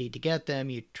wherever you need to get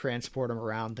them, you transport them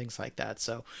around, things like that.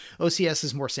 So OCS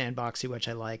is more sandboxy, which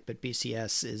I like, but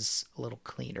BCS is a little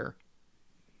cleaner.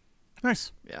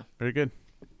 nice. Yeah. Very good.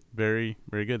 Very,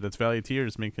 very good. That's Valley of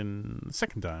Tears making the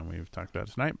second time we've talked about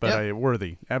it tonight, but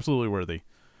worthy. Absolutely worthy.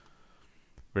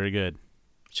 Very good.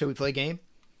 Should we play a game?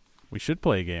 We should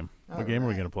play a game. What game are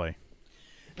we right. going to play?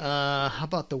 How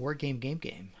about the War Game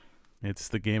Game? It's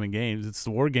the game of games. It's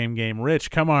the War Game.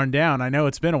 Rich, come on down. I know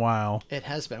it's been a while. It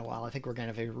has been a while. I think we're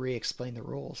going to re-explain the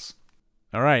rules.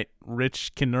 All right.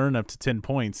 Rich can earn up to 10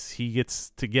 points. He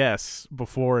gets to guess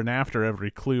before and after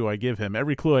every clue I give him.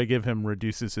 Every clue I give him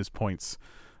reduces his points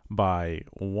by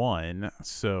 1.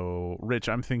 So, Rich,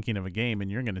 I'm thinking of a game,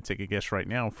 and you're going to take a guess right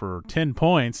now for 10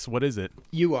 points. What is it?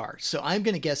 You are. So I'm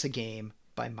going to guess a game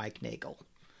by Mike Nagel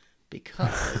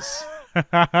because...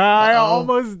 I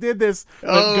almost did this.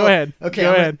 Go ahead. Okay.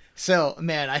 Go ahead. So,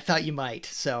 man, I thought you might.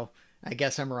 So I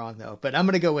guess I'm wrong, though. But I'm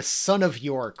going to go with Son of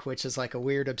York, which is like a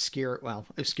weird, obscure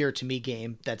to me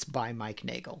game that's by Mike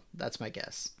Nagel. That's my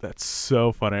guess. That's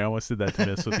so funny. I almost did that to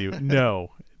mess with you. No.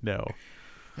 All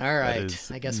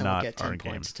right. I guess I won't get 10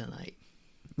 game. points tonight.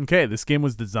 Okay. This game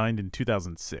was designed in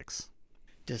 2006.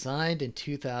 Designed in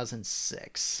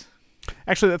 2006.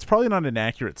 Actually, that's probably not an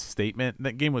accurate statement.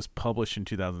 That game was published in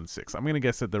 2006. I'm going to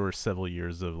guess that there were several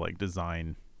years of like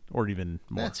design or even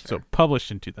more. That's fair. So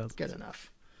published in 2006. Good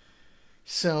enough.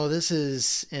 So this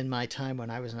is in my time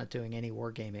when I was not doing any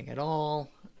wargaming at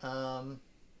all.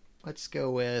 Let's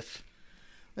go with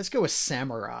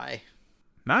Samurai.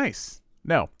 Nice.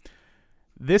 No.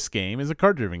 This game is a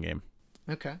card-driven game.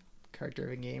 Okay.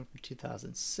 Card-driven game from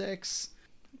 2006.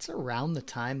 It's around the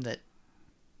time that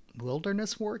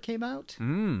Wilderness War came out.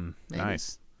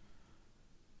 Nice.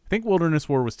 I think Wilderness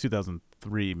War was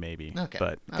 2003, maybe. Okay,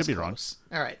 but could be wrong.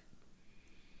 All right.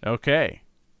 Okay.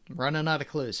 I'm running out of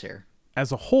clues here.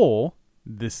 As a whole,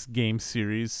 this game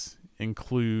series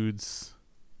includes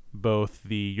both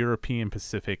the European,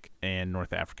 Pacific, and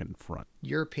North African front.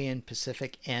 European,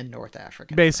 Pacific, and North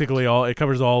African. Basically, it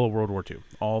covers all of World War II,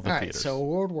 all the all right, theaters. So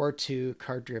World War II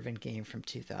card-driven game from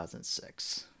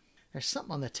 2006. There's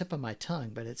something on the tip of my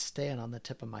tongue, but it's staying on the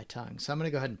tip of my tongue. So I'm going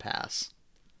to go ahead and pass.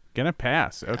 Gonna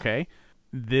pass. Yeah. Okay.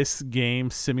 This game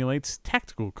simulates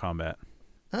tactical combat.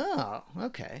 Oh,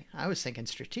 okay. I was thinking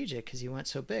strategic because you went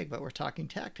so big, but we're talking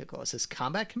tactical. Is this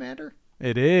Combat Commander?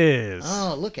 It is.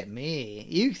 Oh, look at me.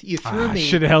 You threw me. I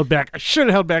should have held back. I should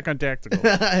have held back on tactical.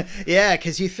 Yeah,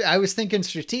 because I was thinking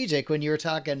strategic when you were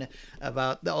talking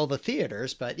about all the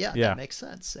theaters, but yeah, that makes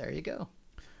sense. There you go.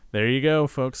 There you go,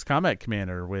 folks. Combat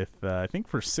Commander with I think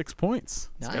for 6 points.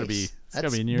 It's nice. Gotta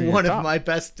be near one your of top. my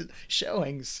best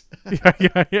showings.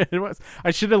 yeah, it was.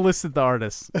 I should have listed the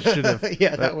artists. Should have.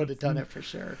 Yeah, that would have done it for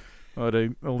sure. Would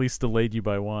have at least delayed you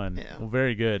by 1. Yeah. Well,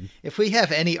 very good. If we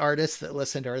have any artists that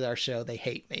listen to our show, they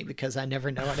hate me because I never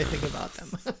know anything about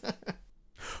them.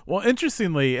 Well,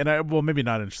 interestingly, maybe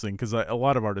not interesting because a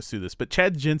lot of artists do this, but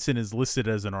Chad Jensen is listed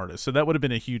as an artist, so that would have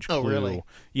been a huge clue. Oh, really?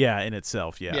 Yeah, in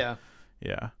itself. Yeah.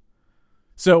 Yeah.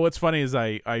 So what's funny is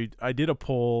I did a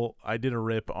poll, I did a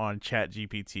rip on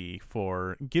ChatGPT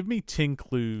for give me 10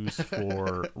 clues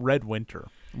for Red Winter,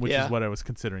 which is what I was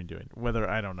considering doing.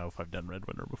 I don't know if I've done Red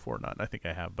Winter before or not. I think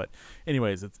I have, but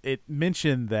anyways, it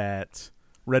mentioned that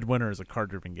Red Winter is a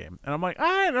card-driven game. And I'm like,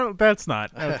 no, that's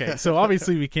not. Okay, so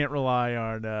obviously we can't rely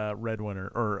on Red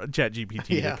Winter or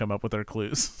ChatGPT to come up with our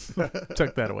clues.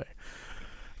 Tuck that away.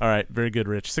 All right, very good,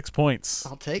 Rich. 6 points.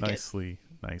 I'll take it.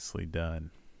 Nicely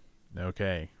done.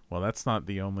 Okay, well, those aren't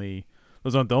the only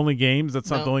games. That's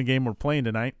not the only game we're playing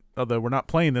tonight. Although we're not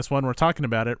playing this one, we're talking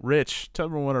about it. Rich, tell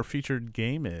me what our featured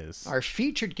game is. Our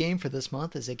featured game for this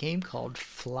month is a game called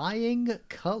Flying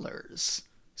Colors.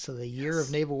 So the year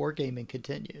of naval wargaming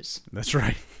continues. That's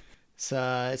right. It's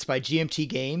by GMT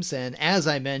Games, and as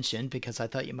I mentioned, because I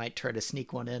thought you might try to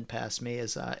sneak one in past me,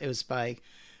 it was by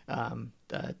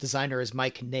the designer is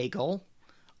Mike Nagel.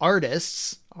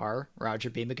 Artists are Roger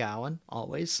B. McGowan,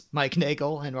 always, Mike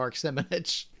Nagel, and Mark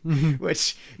Simonich,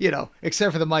 which,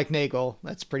 except for the Mike Nagel,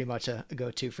 that's pretty much a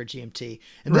go-to for GMT.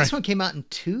 And this one came out in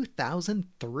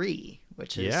 2003,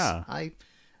 which is,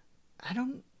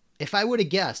 if I would have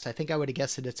guessed, I think I would have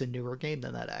guessed that it's a newer game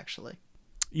than that, actually.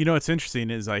 What's interesting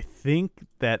is I think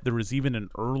that there was even an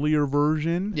earlier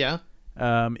version. Yeah.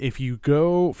 If you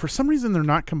go, for some reason, they're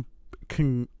not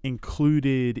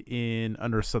included in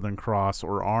Under Southern Cross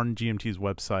or on GMT's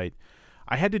website.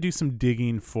 I had to do some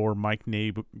digging for Mike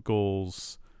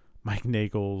Nagel's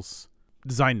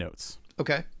design notes.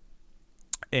 Okay.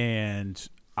 And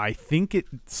I think it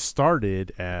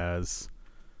started as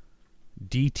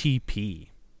DTP.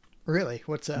 Really?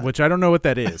 What's that? Which I don't know what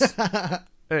that is.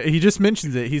 He just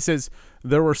mentions it. He says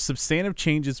there were substantive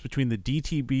changes between the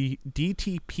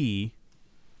DTP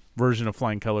version of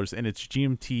Flying Colors and its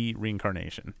GMT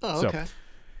reincarnation. Oh, okay. So,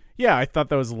 yeah, I thought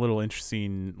that was a little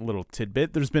interesting little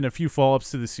tidbit. There's been a few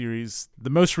follow-ups to the series. The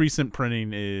most recent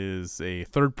printing is a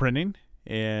third printing,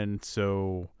 and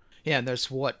so... Yeah, and there's,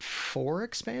 4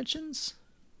 expansions?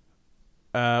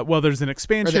 Well, there's an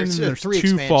expansion, and there's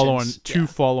two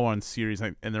follow-on series,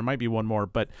 and there might be one more,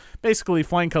 but basically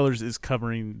Flying Colors is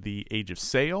covering the Age of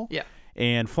Sail. Yeah.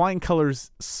 And Flying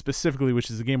Colors specifically, which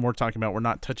is the game we're talking about, we're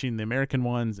not touching the American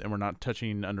ones, and we're not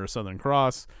touching Under a Southern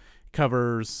Cross,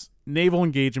 covers naval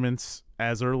engagements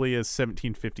as early as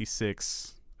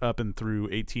 1756 up and through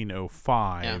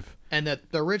 1805. Yeah. And the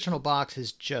original box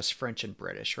is just French and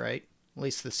British, right? At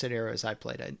least the scenarios I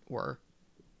played were.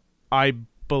 I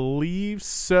believe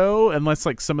so, unless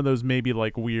like some of those maybe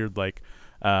like weird like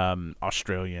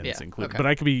Australians included. Okay. But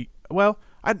I could be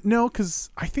no, because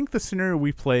I think the scenario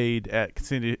we played at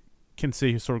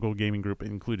Kansas Historical Gaming Group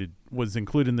was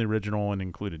included in the original and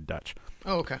included Dutch.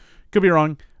 Oh, okay. Could be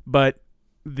wrong, but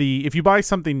if you buy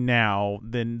something now,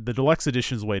 then the deluxe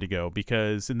edition is the way to go,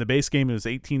 because in the base game it was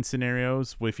 18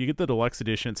 scenarios. Well, if you get the deluxe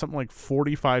edition, it's something like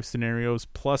 45 scenarios,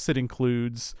 plus it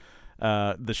includes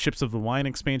the Ships of the Line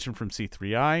expansion from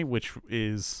C3I, which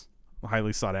is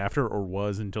highly sought after, or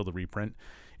was until the reprint.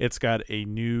 It's got a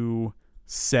new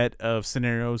set of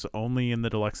scenarios only in the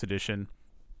deluxe edition.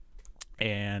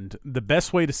 And the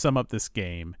best way to sum up this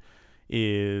game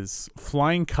is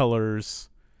Flying Colors,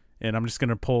 and I'm just going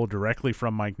to pull directly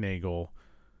from Mike Nagel,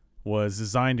 was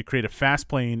designed to create a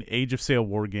fast-playing Age of Sail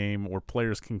war game where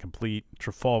players can complete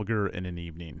Trafalgar in an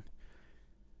evening.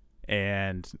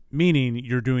 And meaning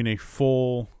you're doing a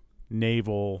full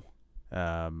naval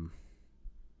battle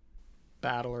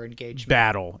or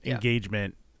engagement.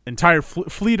 Engagement, entire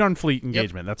fleet on fleet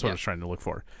engagement. That's what I was trying to look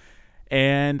for.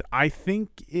 And I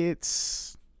think it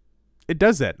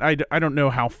does that. I don't know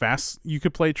how fast you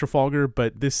could play Trafalgar,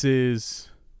 but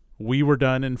we were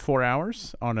done in 4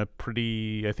 hours on I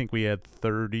think we had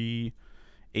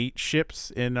 38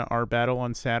 ships in our battle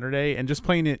on Saturday, and just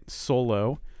playing it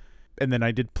solo. And then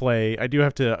I do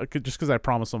have to, just because I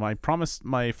promised my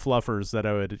fluffers that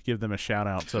I would give them a shout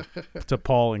out to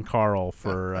Paul and Carl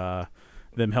for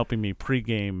them helping me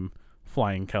pregame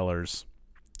Flying Colors.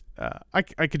 I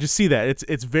could just see that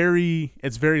it's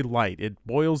very light. It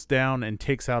boils down and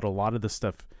takes out a lot of the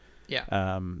stuff,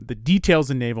 the details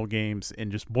in naval games,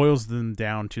 and just boils them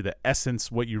down to the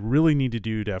essence, what you really need to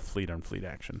do to have fleet on fleet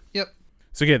action. Yep.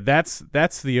 So again, that's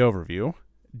the overview.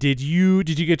 Did you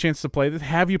get a chance to play this?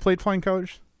 Have you played Flying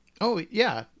Colors? Oh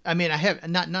yeah, I mean I have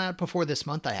not before this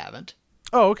month. I haven't.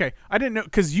 Oh, okay. I didn't know,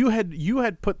 because you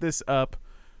had put this up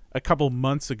a couple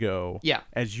months ago. Yeah.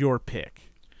 As your pick.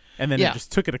 And then it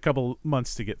just took it a couple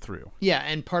months to get through. Yeah,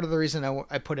 and part of the reason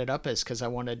I put it up is because I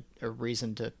wanted a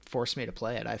reason to force me to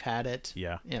play it. I've had it,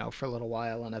 for a little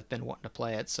while, and I've been wanting to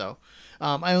play it. So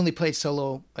I only played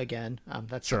solo again.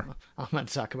 That's sure. I'm going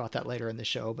to talk about that later in the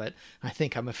show, but I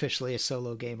think I'm officially a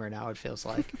solo gamer now, it feels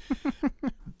like.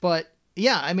 But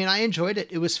yeah, I mean, I enjoyed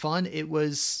it. It was fun. It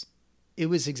was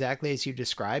exactly as you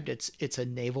described. It's a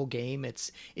naval game.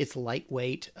 It's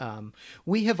lightweight.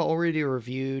 We have already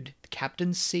reviewed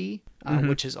Captain's Sea,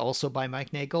 which is also by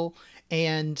Mike Nagel,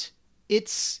 and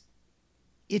it's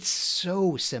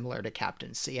so similar to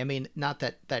Captain C. I mean, not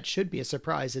that that should be a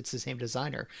surprise. It's the same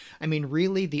designer. I mean,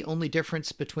 really, the only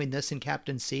difference between this and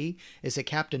Captain C is that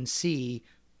Captain C,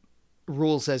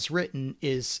 rules as written,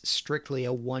 is strictly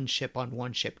a one ship on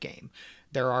one ship game.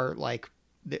 There are like,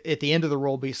 at the end of the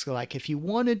rule, basically like, if you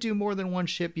want to do more than one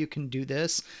ship, you can do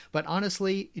this. But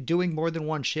honestly, doing more than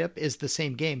one ship is the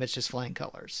same game. It's just flying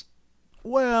colors.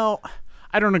 Well,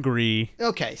 I don't agree.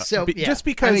 Okay, so just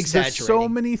because there's so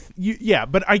many,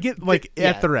 but I get like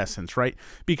at their essence, right?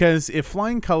 Because if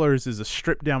Flying Colors is a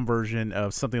stripped down version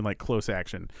of something like Close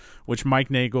Action, which Mike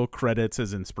Nagel credits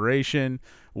as inspiration,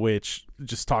 which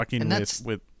just talking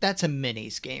with that's a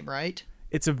minis game, right?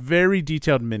 It's a very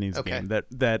detailed minis game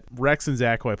that Rex and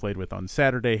Zach, who I played with on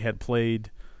Saturday, had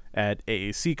played at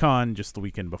AACCon just the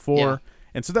weekend before. Yeah.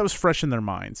 And so that was fresh in their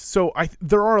minds. So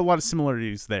there are a lot of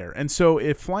similarities there. And so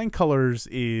if Flying Colors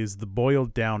is the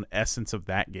boiled down essence of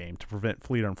that game to prevent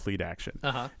fleet on fleet action,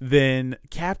 then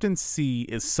Captain C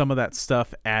is some of that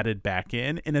stuff added back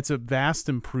in. And it's a vast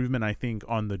improvement, I think,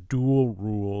 on the dual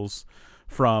rules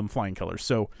from Flying Colors.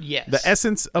 So the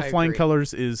essence of Flying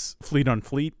Colors is fleet on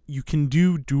fleet. You can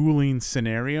do dueling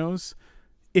scenarios.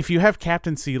 If you have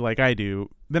Captain C like I do,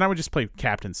 then I would just play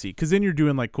Captain C, because then you're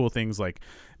doing like cool things like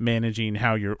managing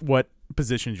what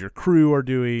positions your crew are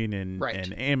doing and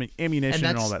ammunition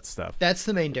and all that stuff. That's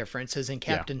the main difference. Is in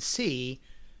Captain C,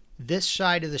 this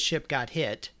side of the ship got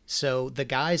hit, so the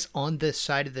guys on this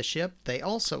side of the ship, they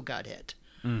also got hit.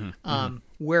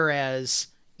 Whereas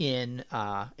in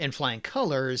Flying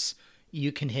Colors,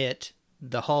 you can hit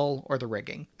the hull or the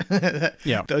rigging.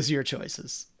 Those are your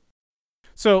choices.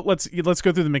 So let's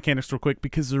go through the mechanics real quick,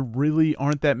 because there really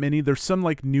aren't that many. There's some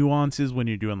like nuances when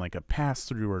you're doing like a pass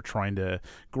through or trying to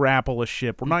grapple a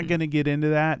ship. We're not going to get into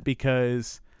that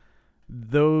because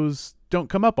those don't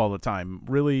come up all the time.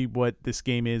 Really, what this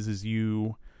game is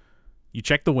you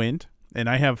check the wind, and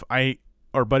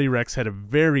our buddy Rex had a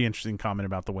very interesting comment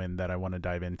about the wind that I want to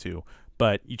dive into.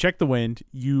 But you check the wind,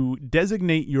 you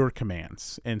designate your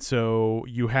commands, and so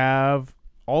you have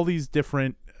all these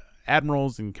different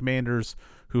admirals and commanders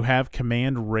who have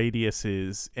command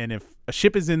radiuses, and if a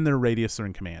ship is in their radius, they're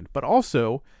in command. But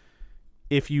also,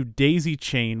 if you daisy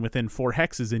chain within 4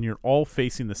 hexes and you're all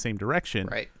facing the same direction,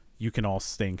 you can all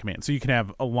stay in command. So you can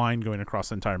have a line going across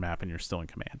the entire map and you're still in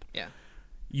command. Yeah.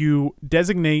 You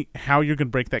designate how you're going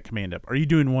to break that command up. Are you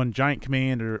doing one giant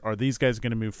command, or are these guys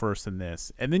going to move first in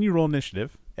this? And then you roll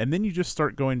initiative, and then you just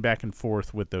start going back and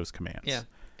forth with those commands. Yeah.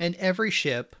 And every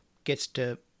ship gets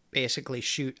to basically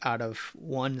shoot out of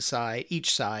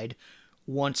each side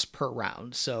once per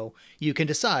round. So you can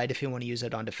decide if you want to use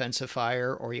it on defensive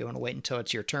fire, or you want to wait until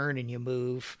it's your turn and you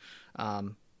move.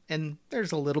 And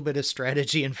there's a little bit of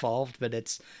strategy involved, but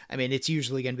it's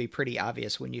usually going to be pretty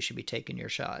obvious when you should be taking your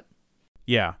shot.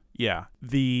 Yeah.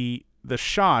 The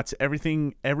shots,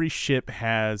 every ship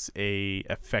has a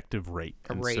effective rate.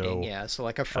 A rating, so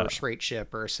like a first rate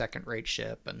ship or a second rate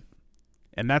ship,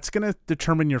 and that's going to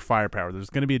determine your firepower. There's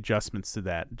going to be adjustments to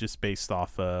that just based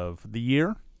off of the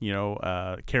year.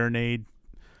 Carronade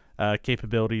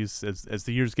capabilities. As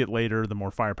the years get later, the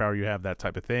more firepower you have, that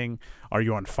type of thing. Are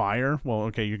you on fire? Well,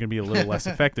 okay, you're going to be a little less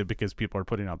effective because people are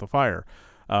putting out the fire.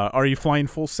 Are you flying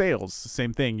full sails?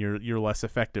 Same thing. You're less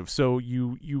effective. So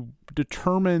you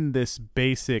determine this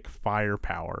basic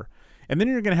firepower, and then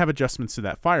you're going to have adjustments to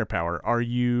that firepower. Are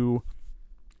you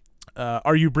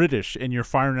British and you're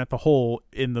firing at the hole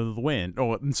in the wind?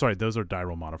 Oh, I'm sorry, those are die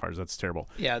roll modifiers. That's terrible.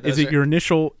 Yeah. Is it your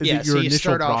initial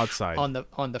broadside?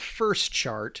 On the first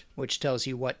chart, which tells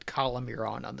you what column you're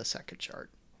on the second chart.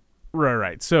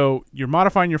 Right. So you're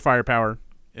modifying your firepower.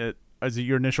 Is it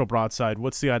your initial broadside?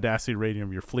 What's the audacity rating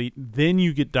of your fleet? Then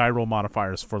you get die roll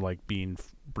modifiers for like being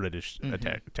British,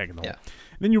 attacking the hole.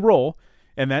 Then you roll.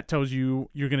 And that tells you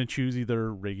you're going to choose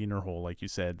either rigging or hull, like you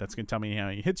said. That's going to tell me how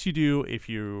many hits you do. If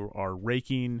you are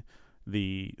raking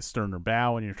the stern or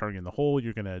bow and you're targeting the hull,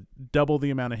 you're going to double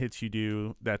the amount of hits you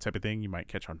do, that type of thing. You might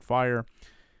catch on fire.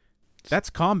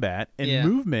 That's combat. And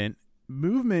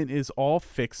movement is all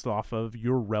fixed off of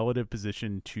your relative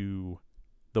position to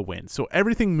the wind. So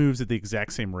everything moves at the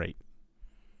exact same rate.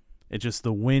 It's just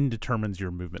the wind determines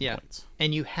your movement points.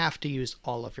 And you have to use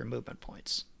all of your movement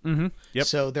points. Mm-hmm. Yep.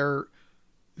 So there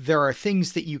are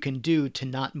things that you can do to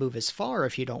not move as far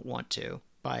if you don't want to.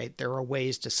 There are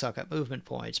ways to suck up movement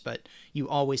points, but you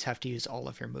always have to use all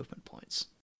of your movement points.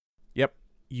 Yep.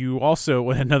 You also,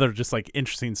 another just like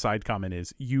interesting side comment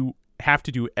is you have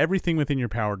to do everything within your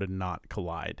power to not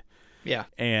collide. Yeah.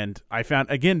 And I found,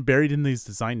 again, buried in these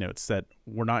design notes that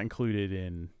were not included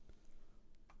in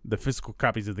the physical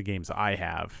copies of the games I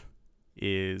have,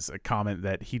 is a comment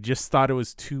that he just thought it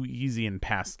was too easy in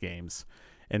past games,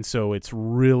 and so it's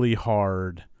really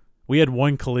hard. We had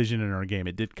one collision in our game.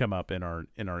 It did come up in our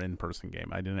in-person game.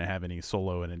 I didn't have any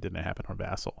solo, and it didn't happen on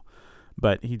Vassal,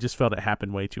 but he just felt it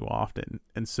happened way too often,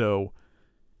 and so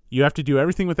you have to do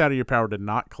everything without your power to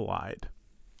not collide,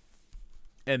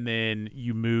 and then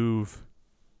you move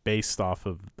based off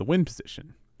of the win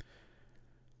position.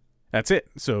 That's it.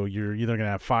 So you're either going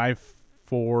to have 5,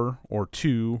 4, or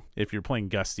 2. If you're playing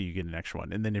Gusty, you get an extra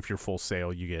one. And then if you're full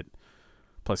sail, you get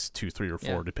plus 2, 3, or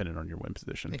 4, depending on your win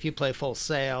position. If you play full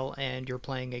sail and you're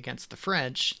playing against the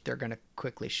French, they're going to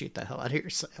quickly shoot the hell out of your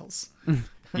sails.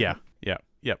 Yeah,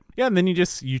 and then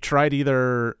you try to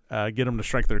either get them to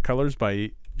strike their colors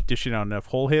by dishing out enough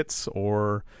hull hits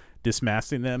or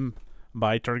dismasting them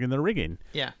by targeting their rigging.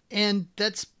 Yeah, and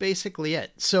that's basically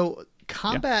it. So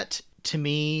combat to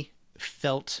me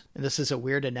felt, and this is a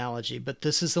weird analogy, but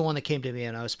this is the one that came to me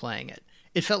when I was playing it.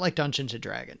 It felt like Dungeons and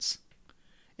Dragons.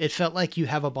 It felt like you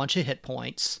have a bunch of hit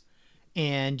points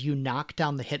and you knock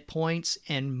down the hit points,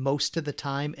 and most of the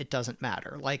time it doesn't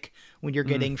matter. Like when you're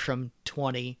getting from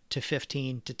 20 to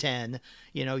 15 to 10,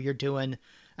 you're doing,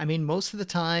 most of the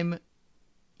time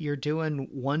you're doing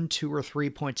 1, 2, or 3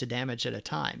 points of damage at a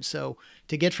time. So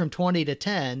to get from 20 to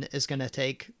 10 is going to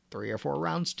take 3 or 4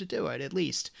 rounds to do it, at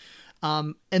least.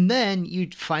 And then you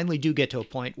finally do get to a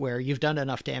point where you've done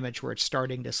enough damage where it's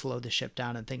starting to slow the ship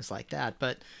down and things like that.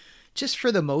 But just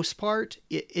for the most part,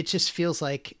 it just feels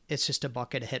like it's just a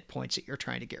bucket of hit points that you're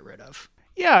trying to get rid of.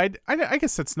 Yeah, I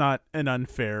guess that's not an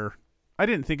unfair. I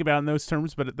didn't think about it in those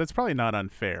terms, but that's probably not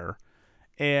unfair.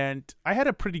 And I had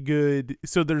a pretty good.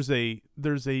 So there's a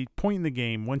point in the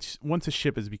game once a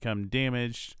ship has become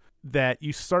damaged that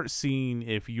you start seeing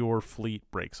if your fleet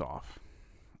breaks off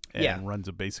and runs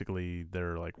a, basically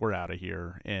they're like, we're out of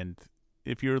here. And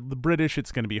if you're the British,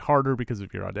 it's going to be harder because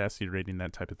of your audacity rating,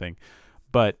 that type of thing.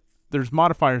 But there's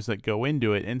modifiers that go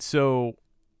into it, and so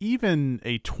even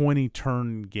a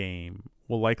 20-turn game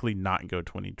will likely not go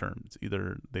 20 turns.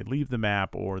 Either they leave the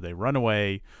map or they run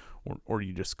away, or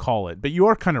you just call it. But you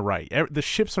are kind of right. The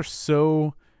ships are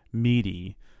so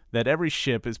meaty that every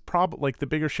ship is probably, like, the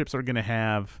bigger ships are going to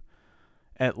have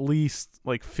at least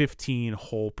like 15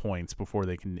 hull points before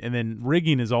they can, and then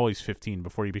rigging is always 15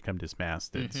 before you become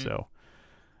dismasted. So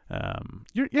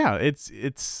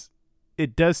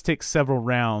it does take several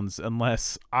rounds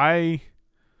unless my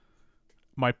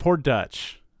poor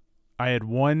Dutch, I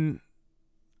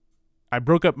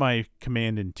broke up my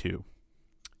command in 2,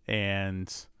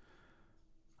 and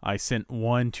I sent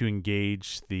one to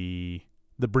engage the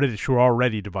British, who were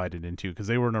already divided in 2 because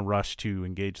they were in a rush to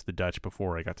engage the Dutch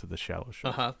before I got to the shallow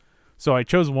shore. So I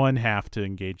chose one half to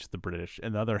engage the British,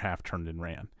 and the other half turned and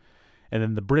ran. And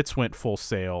then the Brits went full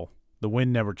sail. The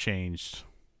wind never changed.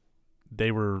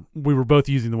 We were both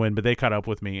using the wind, but they caught up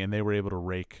with me, and they were able to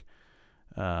rake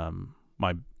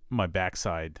my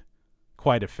backside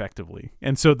quite effectively.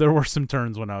 And so there were some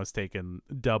turns when I was taking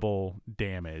double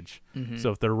damage.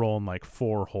 So if they're rolling like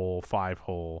 4 hull, 5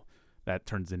 hull, that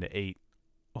turns into 8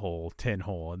 hull, 10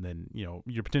 hull, and then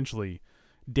you're potentially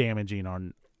damaging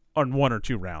on 1 or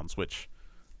 2 rounds, which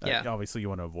obviously you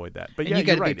want to avoid that. But and you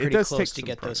got to right. be pretty close to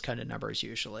get those kind of numbers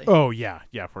usually. Oh yeah,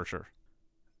 for sure.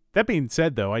 That being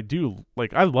said, though, I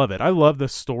love it. I love the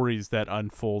stories that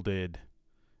unfolded,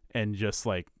 and just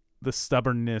like the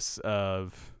stubbornness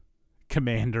of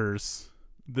commanders,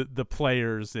 the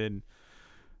players, and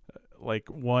like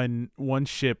one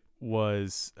ship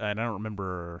was, and I don't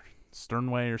remember,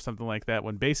 Sternway or something like that,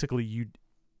 when basically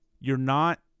you're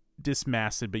not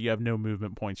dismasted, but you have no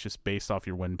movement points just based off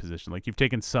your wind position. Like, you've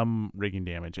taken some rigging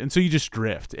damage, and so you just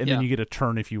drift, and then you get a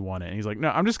turn if you want it. And he's like, no,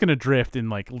 I'm just gonna drift and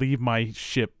like leave my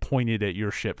ship pointed at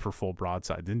your ship for full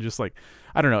broadsides. And just like,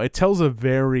 I don't know, it tells a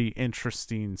very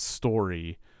interesting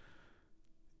story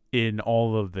in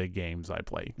all of the games I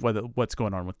play, whether what's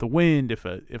going on with the wind, if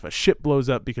a ship blows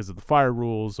up because of the fire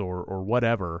rules or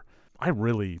whatever. I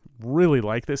really, really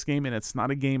like this game, and it's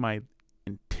not a game I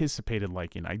anticipated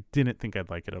liking. I didn't think I'd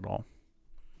like it at all.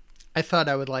 I thought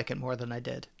I would like it more than I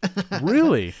did.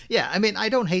 Really? Yeah, I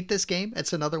don't hate this game.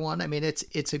 It's another one.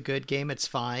 It's a good game. It's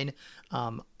fine.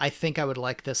 I think I would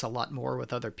like this a lot more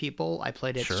with other people. I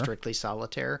played it strictly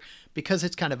solitaire because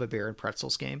it's kind of a beer and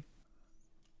pretzels game.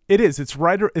 It is. It's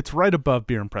right above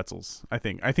beer and pretzels, I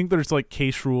think. I think there's like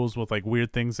case rules with like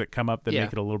weird things that come up that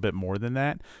make it a little bit more than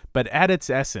that. But at its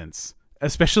essence,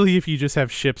 especially if you just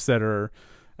have ships that are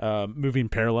moving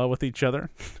parallel with each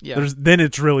other, then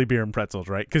it's really beer and pretzels,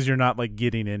 right? Because you're not like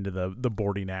getting into the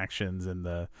boarding actions and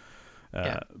the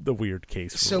weird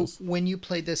case rules. So when you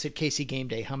played this at Casey Game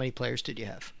Day, how many players did you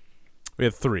have? We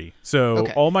had 3. So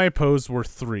all my opposed were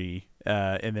 3.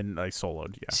 and then I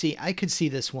soloed. Yeah. See, I could see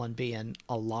this one being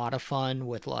a lot of fun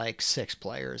with like 6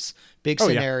 players. Big Oh,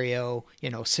 yeah. scenario,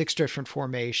 6 different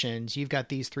formations. You've got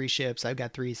these 3 ships. I've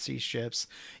got three ships.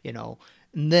 And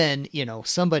then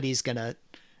somebody's gonna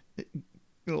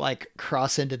like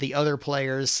cross into the other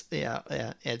players.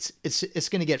 Yeah, it's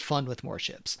gonna get fun with more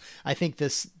ships. I think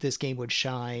this game would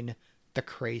shine the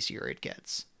crazier it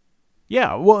gets.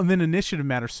 Yeah, well, and then initiative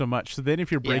matters so much. So then if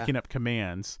you're Yeah. breaking up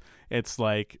commands, it's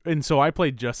like, and so I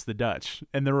played just the Dutch,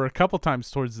 and there were a couple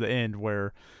times towards the end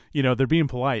where, they're being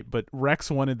polite, but Rex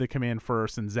wanted the command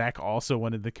first, and Zach also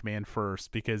wanted the command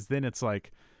first, because then it's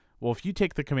like, well, if you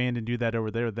take the command and do that over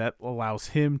there, that allows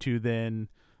him to then,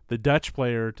 the Dutch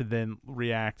player to then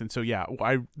react. And so, yeah,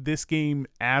 this game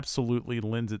absolutely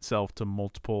lends itself to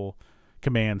multiple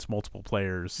commands, multiple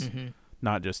players. Mm-hmm.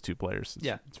 Not just 2 players.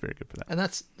 It's very good for that. And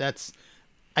that's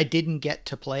I didn't get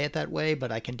to play it that way,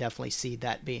 but I can definitely see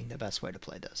that being the best way to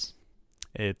play this.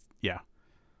 Yeah,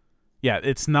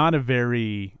 it's not a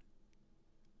very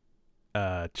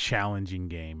challenging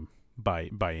game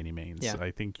by any means. Yeah. I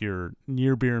think your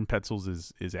near beer and pretzels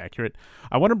is accurate.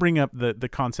 I want to bring up the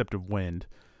concept of wind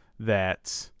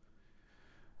that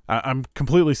I'm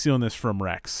completely stealing this from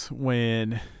Rex.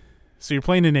 So you're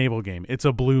playing a naval game. It's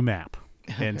a blue map.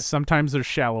 And sometimes there's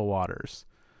shallow waters.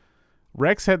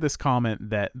 Rex had this comment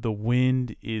that the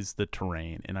wind is the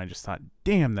terrain, and I just thought,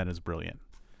 damn, that is brilliant.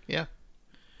 Yeah.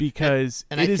 Because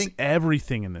and it I is think,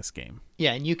 everything in this game.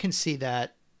 Yeah, and you can see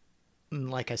that,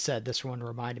 like I said, this one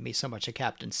reminded me so much of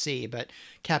Captain C, but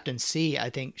Captain C, I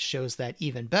think, shows that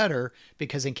even better,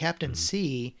 because in Captain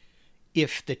C,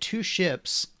 if the 2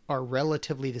 ships are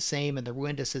relatively the same and the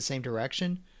wind is the same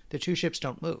direction, the 2 ships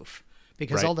don't move.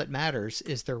 Because all that matters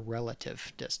is their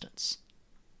relative distance.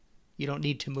 You don't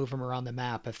need to move them around the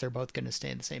map if they're both going to stay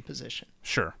in the same position.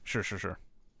 Sure.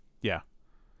 Yeah.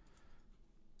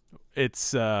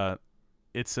 It's a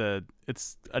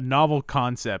novel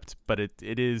concept, but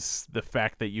it is the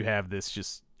fact that you have this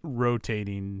just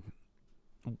rotating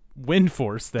wind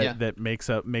force that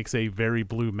makes a very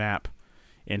blue map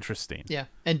interesting. Yeah,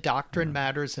 and doctrine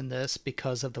matters in this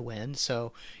because of the wind.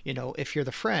 So, if you're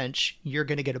the French, you're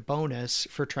going to get a bonus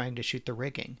for trying to shoot the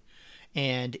rigging.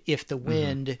 And if the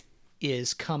wind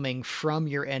is coming from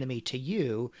your enemy to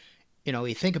you,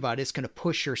 you think about it, it's going to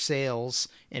push your sails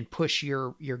and push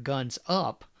your guns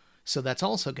up. So that's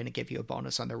also going to give you a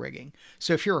bonus on the rigging.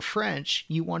 So if you're a French,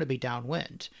 you want to be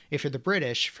downwind. If you're the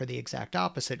British, for the exact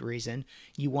opposite reason,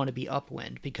 you want to be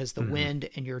upwind, because the wind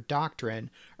and your doctrine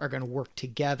are going to work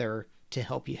together to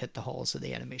help you hit the hulls of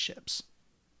the enemy ships.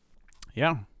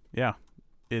 Yeah.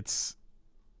 It's,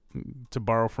 to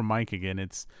borrow from Mike again,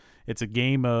 it's a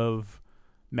game of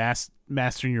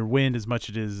mastering your wind as much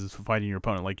as it is fighting your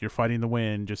opponent. Like, you're fighting the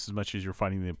wind just as much as you're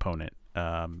fighting the opponent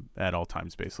at all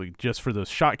times, basically, just for those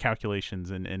shot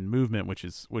calculations and movement, which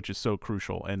is so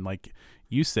crucial. And like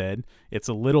you said, it's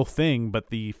a little thing, but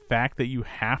the fact that you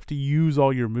have to use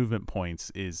all your movement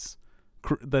points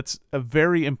that's a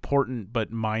very important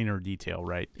but minor detail,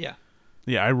 right? Yeah.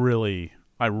 I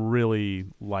really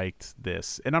liked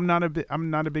this, and I'm not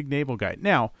a big naval guy.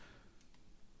 Now,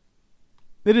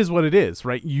 it is what it is,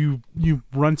 right? You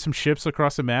run some ships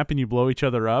across a map and you blow each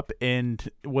other up. And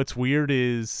what's weird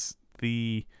is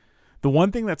the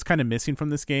one thing that's kind of missing from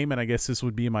this game, and I guess this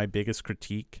would be my biggest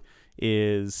critique,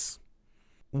 is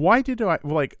why did I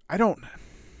don't.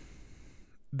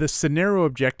 The scenario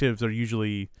objectives are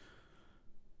usually,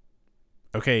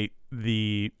 okay,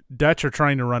 the Dutch are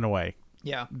trying to run away.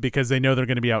 Yeah. Because they know they're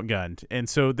going to be outgunned. And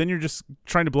so then you're just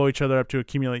trying to blow each other up to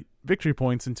accumulate victory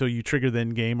points until you trigger the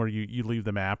end game, or you leave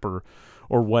the map or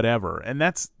whatever. And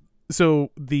that's, so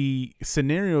the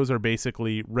scenarios are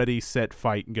basically ready, set,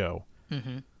 fight, go.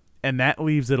 Mm-hmm. And that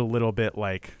leaves it a little bit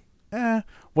like,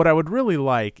 what I would really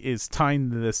like is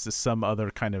tying this to some other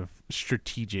kind of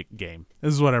strategic game.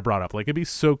 This is what I brought up. Like, it'd be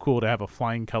so cool to have a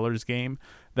Flying Colors game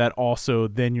that also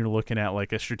then you're looking at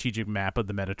like a strategic map of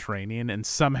the Mediterranean and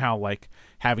somehow like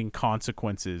having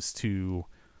consequences to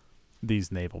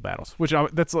these naval battles, which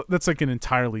that's like an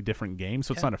entirely different game.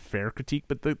 So it's not a fair critique,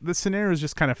 but the scenarios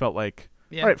just kind of felt like,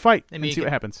 all right, fight and see what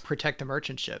happens. Protect the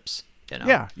merchant ships.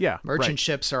 Yeah. Merchant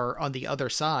ships are on the other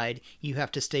side. You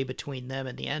have to stay between them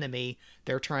and the enemy.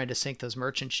 They're trying to sink those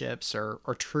merchant ships or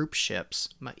troop ships,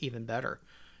 even better.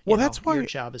 Well, that's why your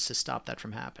job is to stop that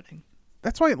from happening.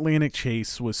 That's why Atlantic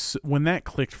Chase was, when that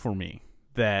clicked for me,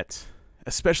 that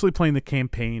especially playing the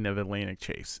campaign of Atlantic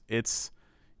Chase,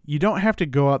 you don't have to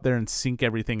go out there and sink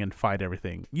everything and fight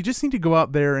everything. You just need to go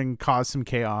out there and cause some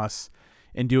chaos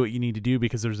and do what you need to do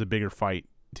because there's a bigger fight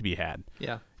to be had.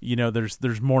 Yeah.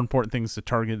 There's more important things to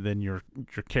target than your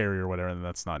carry or whatever, and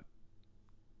that's not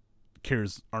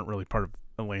carriers aren't really part of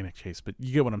Atlantic Chase, but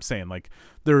you get what I'm saying. Like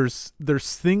there's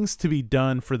things to be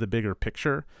done for the bigger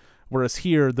picture, whereas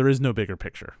here there is no bigger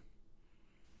picture.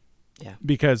 Yeah.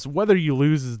 Because whether you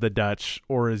lose as the Dutch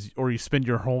or you spend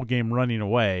your whole game running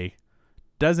away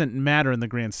doesn't matter in the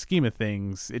grand scheme of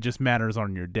things. It just matters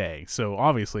on your day. So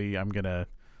obviously I'm gonna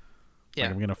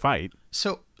fight.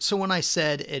 So when I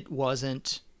said it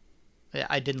wasn't,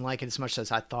 I didn't like it as much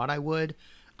as I thought I would.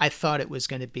 I thought it was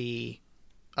going to be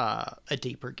a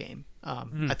deeper game.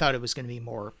 I thought it was going to be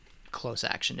more close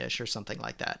action-ish or something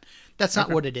like that. That's not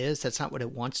what it is. That's not what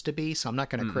it wants to be. So I'm not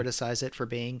going to criticize it for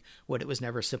being what it was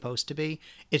never supposed to be.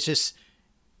 It's just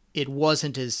it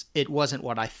wasn't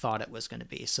what I thought it was going to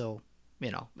be. So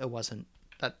it wasn't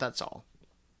that. That's all.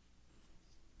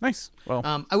 Nice.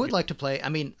 Well, I would like to play. I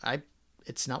mean,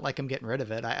 it's not like I'm getting rid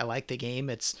of it. I like the game.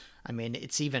 It's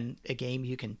even a game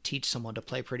you can teach someone to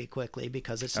play pretty quickly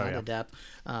because it's not adept.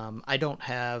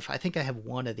 I think I have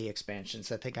one of the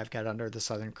expansions. I think I've got Under the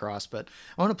Southern Cross, but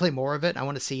I want to play more of it. I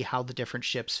want to see how the different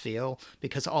ships feel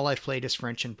because all I've played is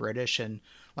French and British. And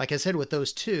like I said, with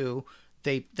those two,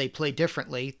 they play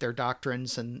differently. Their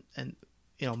doctrines and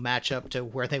match up to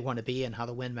where they want to be and how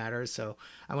the wind matters. So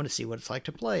I want to see what it's like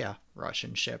to play a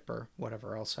Russian ship or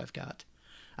whatever else I've got.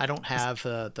 I don't have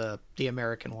the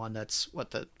American one. That's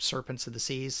the Serpents of the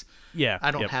Seas. Yeah.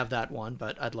 I don't have that one,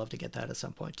 but I'd love to get that at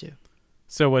some point too.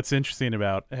 So what's interesting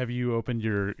have you opened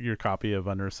your copy of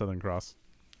Under Southern Cross?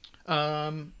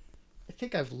 I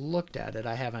think I've looked at it.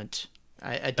 I haven't.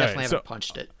 I definitely haven't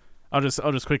punched it. I'll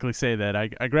just quickly say that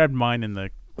I grabbed mine in the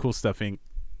Cool Stuff Inc.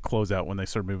 closeout when they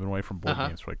started moving away from board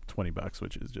games for like $20,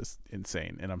 which is just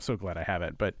insane. And I'm so glad I have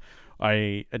it. But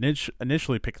I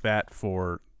initially picked that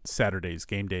for Saturday's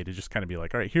game day to just kind of be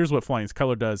like, all right, here's what Flying's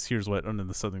Color does. Here's what Under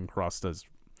the Southern Cross does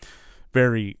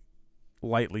very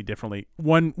lightly differently.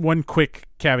 One quick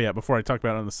caveat before I talk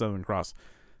about Under the Southern Cross.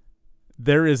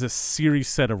 There is a series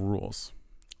set of rules.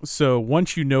 So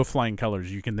once you know Flying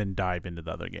Colors, you can then dive into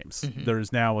the other games. Mm-hmm.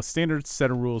 There's now a standard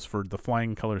set of rules for the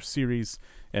Flying Colors series,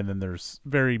 and then there's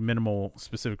very minimal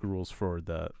specific rules for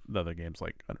the other games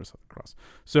like Under Southern Cross.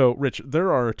 So, Rich,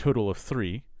 there are a total of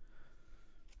 3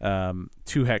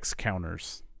 2-hex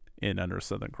counters in Under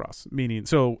Southern Cross. Meaning,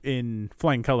 so in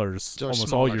Flying Colors,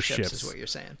 almost all your ships is what you're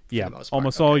saying. Yeah,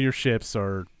 almost all your ships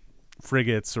are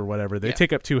frigates or whatever. They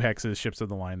take up 2 hexes, ships of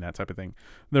the line, that type of thing.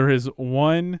 There is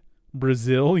one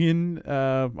Brazilian,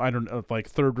 I don't know, like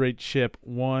third-rate ship,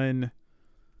 one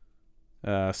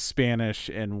Spanish,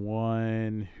 and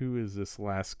one, who is this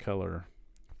last color?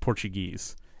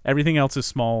 Portuguese. Everything else is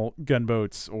small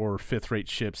gunboats or 5th-rate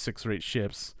ships, 6th-rate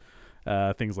ships,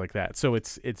 things like that. So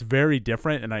it's very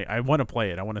different, and I want to play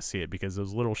it. I want to see it because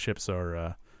those little ships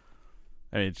are,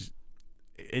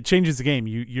 it changes the game.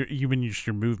 You even use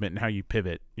your movement and how you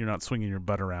pivot. You're not swinging your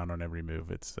butt around on every move.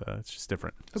 It's just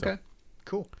different. Okay, so,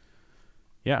 cool.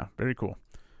 Yeah, very cool.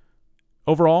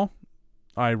 Overall,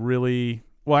 actually,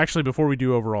 before we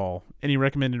do overall, any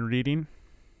recommended reading?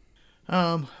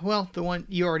 Well, the one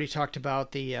you already talked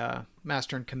about, the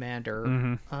Master and Commander.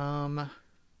 Mm-hmm.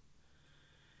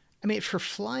 I mean, for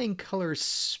Flying Colors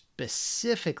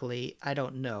specifically, I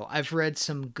don't know. I've read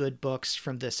some good books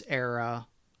from this era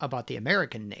about the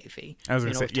American Navy. I was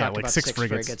going to say, like about 6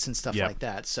 frigates and stuff like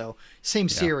that. So same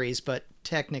series, but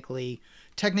technically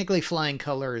Flying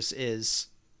Colors is,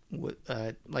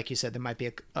 like you said, there might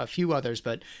be a few others,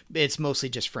 but it's mostly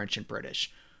just French and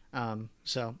British.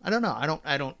 So I don't know.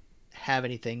 I don't have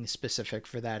anything specific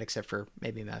for that except for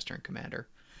maybe Master and Commander.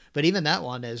 But even that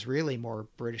one is really more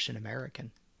British and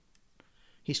American.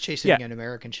 He's chasing an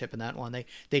American ship in that one.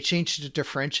 They changed it to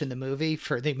French in the movie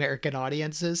for the American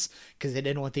audiences because they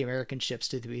didn't want the American ships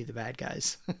to be the bad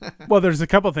guys. Well, there's a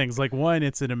couple things. Like one,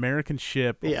 it's an American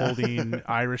ship holding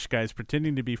Irish guys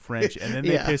pretending to be French, and then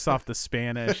they piss off the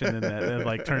Spanish, and then that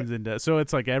like turns into. So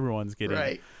it's like everyone's getting.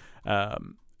 Right.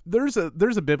 There's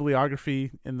a bibliography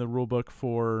in the rule book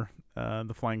for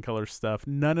the Flying Colors stuff.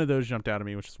 None of those jumped out at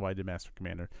me, which is why I did Master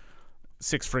Commander.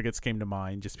 6 frigates came to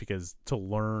mind just because to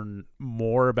learn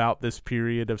more about this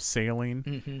period of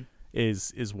sailing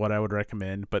is what I would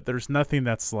recommend. But there's nothing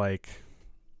that's like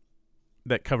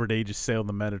that covered ages sail in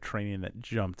the Mediterranean that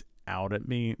jumped out at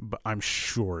me, but I'm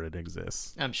sure it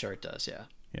exists. I'm sure it does, yeah.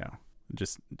 Yeah,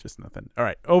 just nothing. All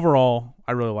right, overall,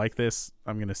 I really like this.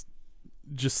 I'm going to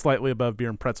just slightly above Beer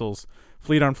and Pretzels,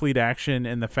 fleet on fleet action,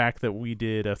 and the fact that we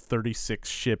did a 36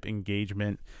 ship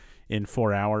engagement in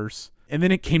 4 hours. And then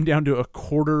it came down to a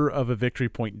quarter of a victory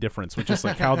point difference, which is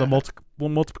like how the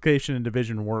multiplication and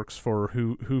division works for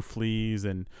who flees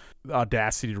and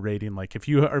audacity rating. Like if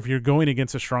you're going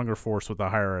against a stronger force with a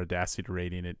higher audacity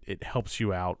rating, it helps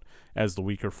you out as the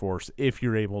weaker force if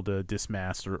you're able to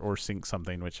dismass or sink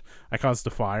something, which I caused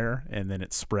a fire and then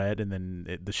it spread and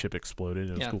then the ship exploded.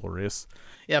 It was glorious.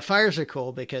 Yeah, fires are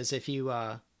cool because if you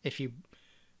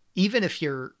even if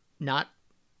you're not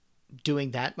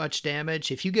doing that much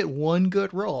damage, if you get one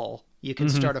good roll, you can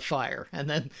start a fire, and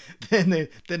then it's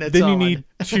then on. You need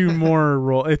 2 more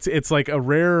roll. It's like a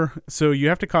rare. So you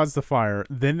have to cause the fire,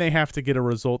 then they have to get a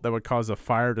result that would cause a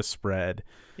fire to spread.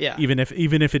 Yeah. Even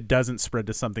if it doesn't spread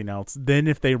to something else, then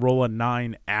if they roll a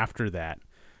 9 after that,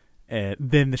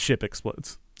 then the ship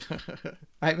explodes.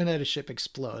 I haven't had a ship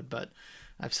explode, but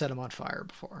I've set them on fire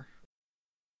before.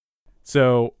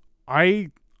 So I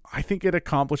think it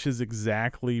accomplishes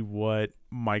exactly what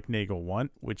Mike Nagel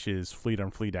want, which is fleet on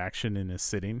fleet action in his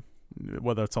sitting.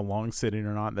 Whether it's a long sitting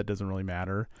or not, that doesn't really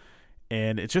matter.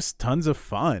 And it's just tons of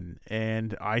fun.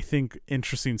 And I think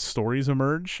interesting stories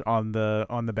emerge on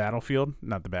the battlefield.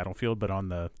 Not the battlefield, but on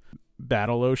the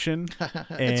battle ocean.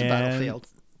 It's a battlefield.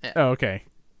 Yeah. Oh, okay.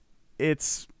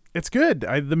 It's good.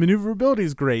 The maneuverability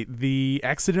is great. The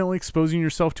accidentally exposing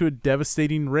yourself to a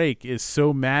devastating rake is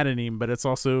so maddening, but it's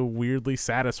also weirdly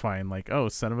satisfying. Like, oh,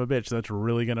 son of a bitch, that's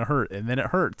really gonna hurt, and then it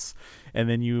hurts, and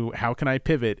then how can I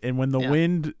pivot? And when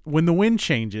the wind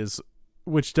changes,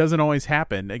 which doesn't always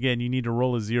happen. Again, you need to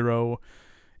roll a 0,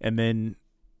 and then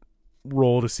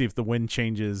roll to see if the wind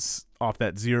changes off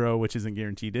that 0, which isn't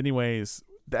guaranteed anyways.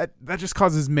 That just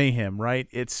causes mayhem, right?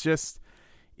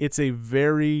 It's a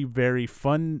very, very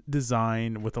fun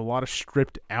design with a lot of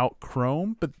stripped out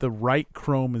chrome, but the right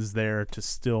chrome is there to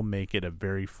still make it a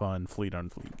very fun fleet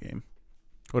on fleet game.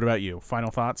 What about you?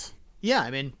 Final thoughts? Yeah, I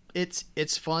mean, it's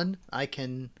fun. I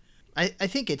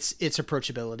think its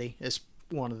approachability is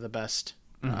one of the best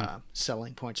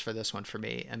selling points for this one for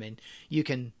me. I mean, you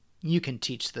can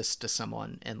teach this to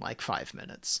someone in like 5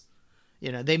 minutes.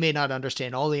 You know, they may not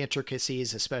understand all the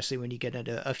intricacies, especially when you get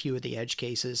into a few of the edge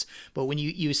cases. But when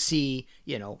you see,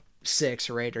 6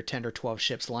 or 8 or 10 or 12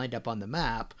 ships lined up on the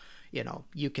map,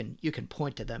 you can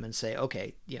point to them and say,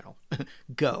 okay,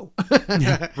 go.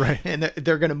 Yeah, right. And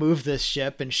they're going to move this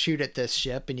ship and shoot at this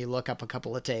ship. And you look up a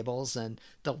couple of tables and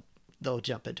they'll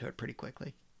jump into it pretty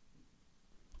quickly.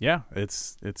 Yeah,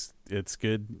 it's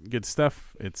good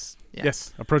stuff.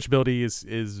 Yes, approachability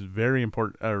is very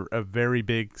important, a very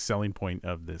big selling point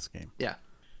of this game. Yeah.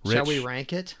 Rich, shall we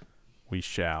rank it? We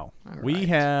shall. All right. We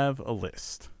have a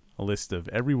list of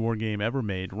every war game ever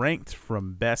made, ranked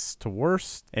from best to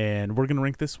worst, and we're gonna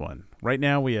rank this one. Right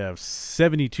now, we have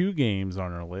 72 games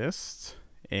on our list.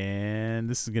 And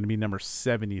this is going to be number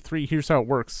 73. Here's how it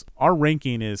works. Our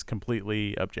ranking is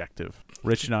completely objective.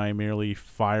 Rich and I merely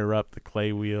fire up the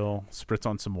clay wheel, spritz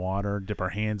on some water, dip our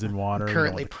hands in water. I'm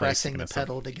currently pressing the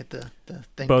pedal to get the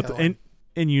thing both going.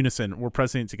 in unison. We're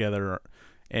pressing it together.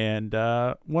 And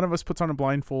one of us puts on a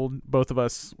blindfold. Both of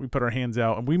us, we put our hands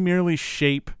out. And we merely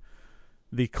shape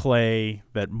the clay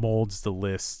that molds the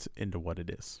list into what it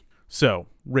is. So,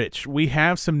 Rich, we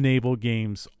have some naval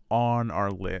games on our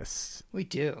list. We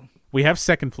do. We have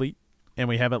Second Fleet and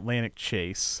we have Atlantic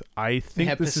Chase. I think we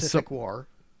have this Pacific is War.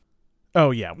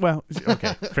 Oh yeah, well,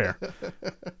 okay, fair.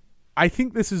 I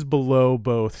think this is below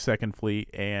both Second Fleet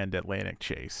and Atlantic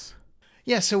Chase.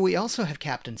 Yeah, so we also have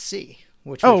Captain C,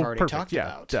 which we've already perfect. talked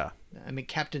about. Duh. I mean,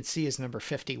 Captain C is number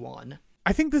 51.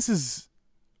 I think this is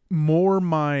more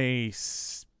my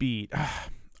speed.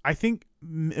 I think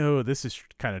this is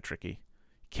kind of tricky.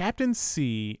 Captain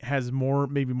C has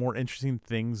maybe more interesting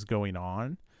things going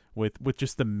on with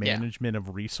just the management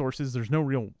of resources. There's no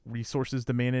real resources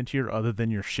to manage here other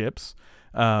than your ships.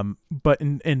 But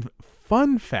in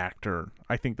fun factor,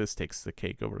 I think this takes the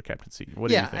cake over Captain C. What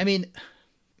do you think? I mean,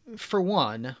 for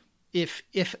one, if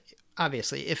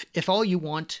obviously if all you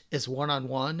want is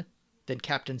one-on-one, then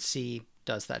Captain C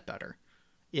does that better.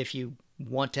 If you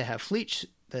want to have fleets,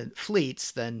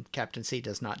 then Captain C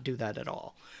does not do that at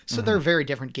all. So they're very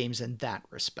different games in that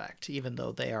respect, even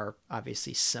though they are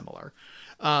obviously similar.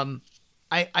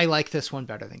 I like this one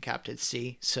better than Captain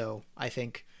C, so I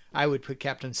think I would put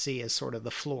Captain C as sort of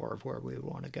the floor of where we would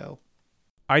want to go.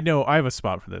 I know I have a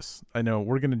spot for this. I know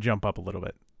we're going to jump up a little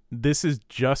bit. This is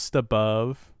just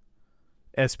above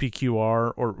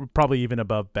SPQR, or probably even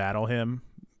above Battle Hymn.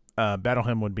 Battle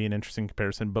Hymn would be an interesting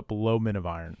comparison, but below Men of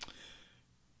Iron.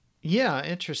 Yeah,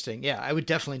 interesting. Yeah, I would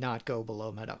definitely not go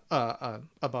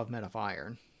above Men of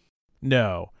Iron.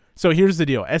 No. So here's the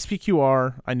deal.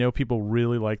 SPQR, I know people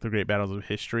really like the Great Battles of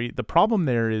History. The problem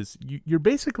there is you're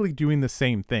basically doing the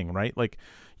same thing, right? Like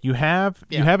you have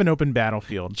an open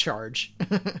battlefield. Charge.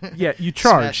 Yeah, you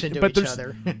charge. Smash into but each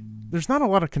other. There's not a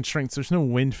lot of constraints. There's no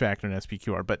wind factor in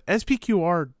SPQR, but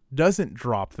SPQR doesn't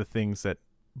drop the things that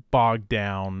bog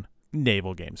down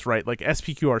naval games, right? Like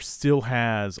SPQR still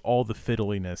has all the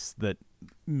fiddliness that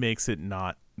makes it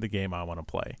not the game I want to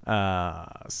play.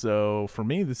 So for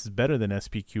me, this is better than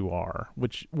SPQR,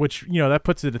 which that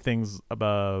puts it to things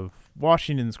above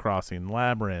Washington's Crossing,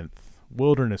 Labyrinth,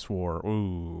 Wilderness War.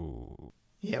 Ooh.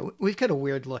 Yeah, we've got a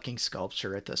weird looking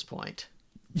sculpture at this point.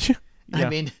 Yeah. I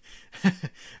mean,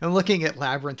 I'm looking at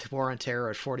Labyrinth War and Terror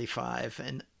at 45,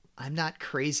 and I'm not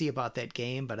crazy about that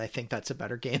game, but I think that's a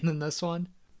better game than this one.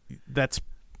 That's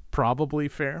probably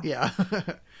fair. Yeah.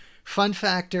 Fun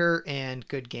factor and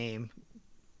good game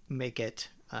make it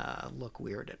look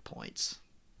weird at points.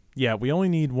 Yeah, we only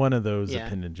need one of those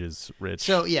appendages, Rich.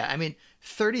 So, yeah, I mean,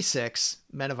 36,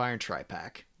 Men of Iron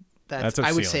Tri-Pack. That's a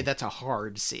I would ceiling. say that's a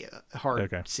hard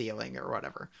ceiling or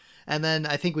whatever. And then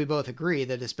I think we both agree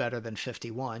that it's better than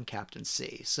 51, Captain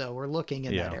C. So we're looking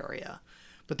in that area.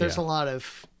 But there's a lot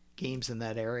of games in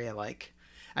that area. Like,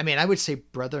 I mean, I would say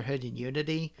Brotherhood and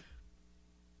Unity.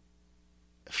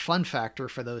 Fun factor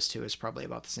for those two is probably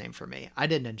about the same for me. I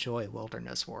didn't enjoy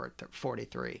Wilderness War at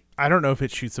 43. I don't know if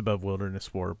it shoots above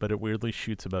Wilderness War, but it weirdly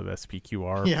shoots above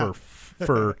SPQR. Yeah.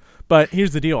 But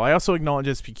here's the deal. I also acknowledge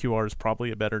SPQR is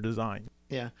probably a better design.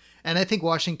 Yeah. And I think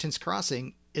Washington's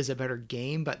Crossing is a better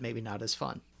game, but maybe not as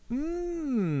fun.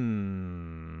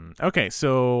 Okay,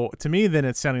 so to me, then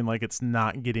it's sounding like it's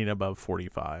not getting above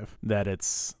 45, that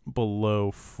it's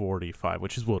below 45,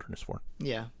 which is Wilderness War.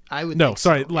 Yeah, I would. No,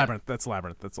 sorry, so, Labyrinth. Yeah. That's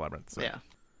Labyrinth. So. Yeah.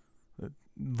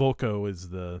 Volco is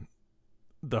the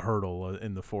hurdle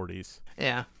in the 40s.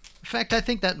 Yeah. In fact, I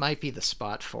think that might be the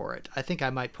spot for it. I think I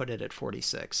might put it at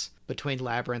 46 between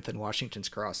Labyrinth and Washington's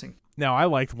Crossing. Now, I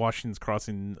liked Washington's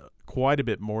Crossing quite a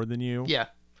bit more than you. Yeah.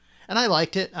 And I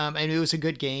liked it. And it was a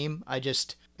good game.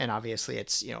 And obviously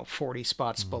it's, 40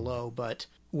 spots below, but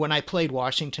when I played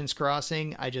Washington's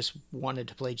Crossing, I just wanted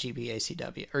to play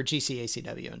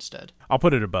GCACW instead. I'll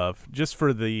put it above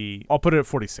I'll put it at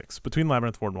 46 between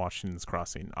Labyrinth War and Washington's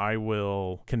Crossing. I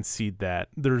will concede that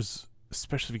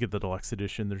especially if you get the deluxe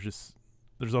edition,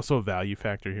 there's also a value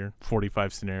factor here.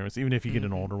 45 scenarios, even if you get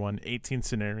an older one, 18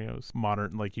 scenarios,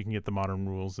 modern, like you can get the modern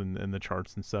rules and the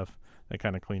charts and stuff that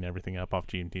kind of clean everything up off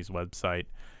GMT's website.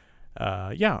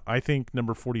 I think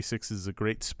number 46 is a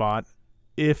great spot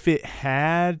if it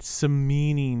had some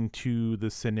meaning to the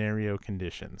scenario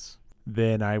conditions.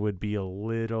 Then I would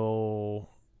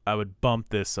bump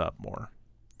this up more.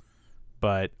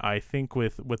 But I think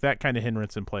with that kind of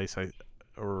hindrance in place,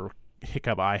 or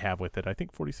hiccup I have with it, I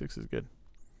think 46 is good.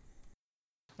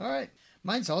 All right.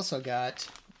 Mine's also got,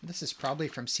 this is probably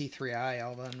from C3I,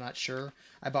 although I'm not sure.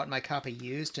 I bought my copy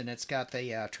used, and it's got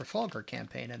the Trafalgar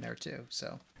campaign in there too.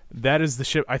 So that is the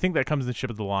ship. I think that comes in the ship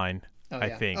of the line. Oh, I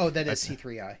yeah. think. Oh, that is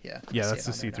C3I. Yeah. Yeah, that's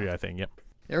the C3I thing. Yep.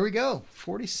 There we go.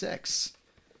 46.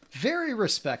 Very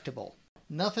respectable.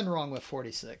 Nothing wrong with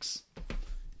 46.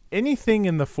 Anything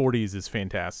in the 40s is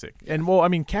fantastic. Yeah. And, well, I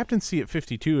mean, Captain C at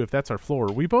 52, if that's our floor,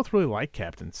 we both really like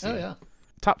Captain C. Oh, yeah.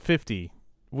 Top 50,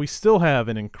 we still have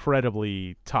an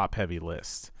incredibly top-heavy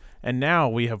list. And now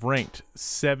we have ranked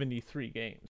 73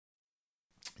 games.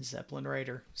 Zeppelin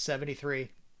Raider,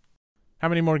 73. How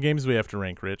many more games do we have to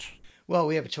rank, Rich? Well,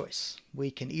 we have a choice.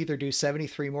 We can either do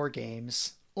 73 more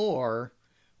games, or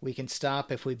we can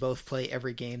stop if we both play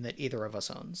every game that either of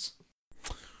us owns.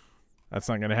 That's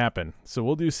not going to happen. So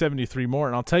we'll do 73 more,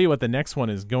 and I'll tell you what the next one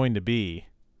is going to be.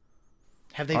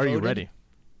 Have they voted? Are you ready?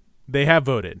 They have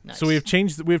voted. Nice. So we have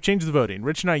changed the voting.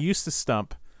 Rich and I used to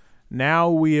stump. Now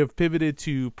we have pivoted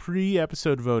to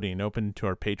pre-episode voting open to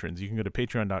our patrons. You can go to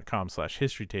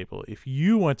patreon.com/historytable if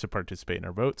you want to participate in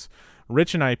our votes.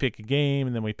 Rich and I pick a game,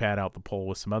 and then we pad out the poll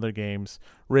with some other games.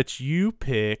 What'd you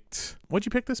pick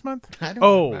this month? I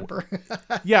don't remember.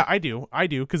 Yeah, I do,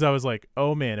 because I was like,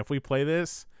 oh man, if we play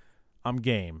this, I'm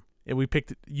game. And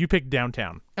you picked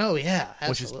Downtown. Oh yeah, absolutely.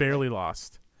 Which is barely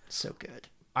lost. So good.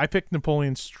 I picked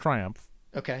Napoleon's Triumph.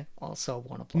 Okay, also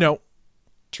want to play. No.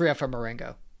 Triumph of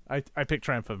Marengo. I picked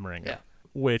Triumph of Marengo, yeah.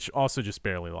 Which also just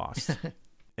barely lost.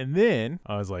 And then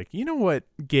I was like, you know what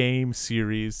game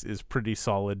series is pretty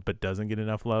solid but doesn't get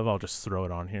enough love? I'll just throw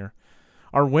it on here.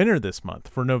 Our winner this month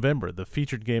for November, the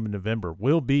featured game in November,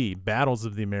 will be Battles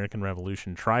of the American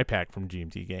Revolution Tri-Pack from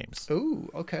GMT Games.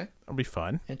 Ooh, okay. That'll be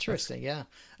fun. Interesting, yeah.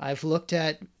 I've looked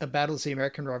at Battles of the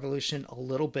American Revolution a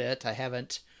little bit. I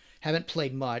haven't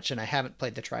played much, and I haven't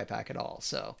played the Tri-Pack at all.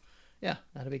 So Yeah,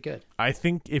 that'll be good. I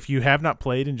think if you have not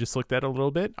played and just looked at it a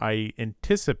little bit, I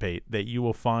anticipate that you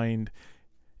will find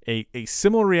a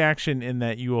similar reaction in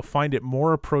that you will find it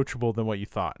more approachable than what you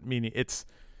thought. Meaning it's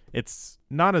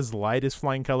not as light as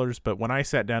Flying Colors, but when I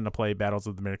sat down to play Battles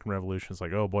of the American Revolution, it's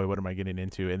like, oh boy, what am I getting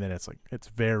into? And then it's like, it's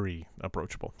very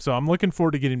approachable. So I'm looking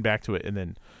forward to getting back to it and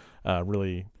then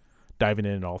really diving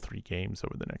in all 3 games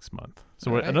over the next month.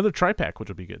 So another tri-pack, which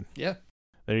will be good. Yeah.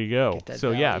 There you go. So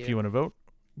value. yeah, if you want to vote,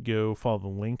 go follow the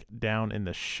link down in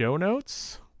the show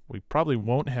notes. We probably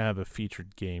won't have a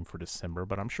featured game for December,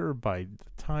 but I'm sure by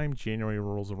the time January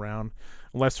rolls around,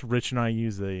 unless Rich and I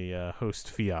use the host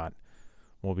fiat,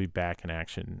 we'll be back in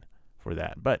action for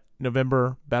that. But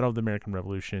November, Battle of the American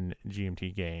Revolution,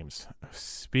 GMT Games.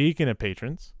 Speaking of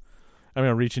patrons, I'm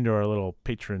going to reach into our little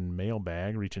patron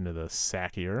mailbag, reach into the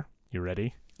sack here. You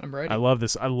ready? I'm ready. I love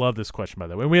this question, by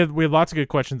the way. We have lots of good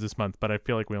questions this month, but I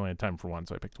feel like we only had time for one,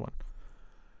 so I picked one.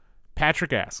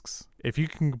 Patrick asks, if you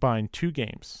can combine 2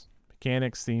 games,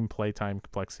 mechanics, theme, playtime,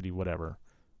 complexity, whatever,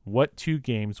 what 2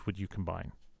 games would you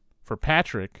combine? For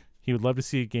Patrick, he would love to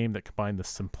see a game that combined the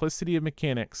simplicity of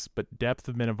mechanics but depth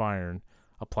of Men of Iron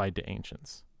applied to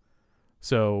Ancients.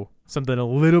 So something a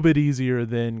little bit easier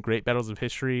than Great Battles of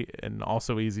History and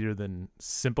also easier than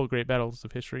simple Great Battles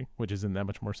of History, which isn't that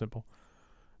much more simple.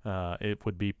 It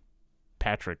would be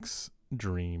Patrick's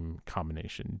dream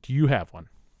combination. Do you have one?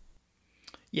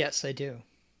 Yes, I do.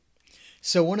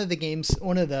 So one of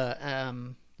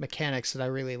the mechanics that I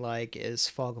really like is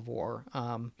Fog of War.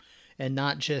 And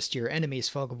not just your enemy's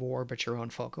Fog of War, but your own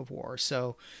Fog of War.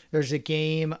 So there's a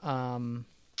game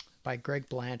by Greg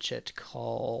Blanchett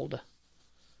called...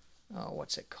 Oh,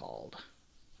 what's it called?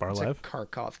 Barlev? It's a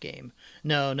Kharkov game.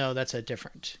 No, that's a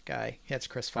different guy. That's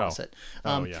Chris Fawcett.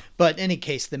 Yeah. But in any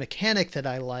case, the mechanic that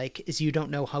I like is you don't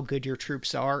know how good your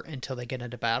troops are until they get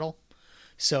into battle.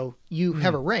 So you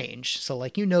have a range. So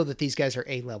like you know that these guys are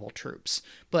A-level troops,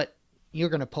 but you're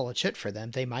going to pull a chit for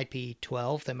them. They might be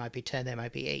 12, they might be 10, they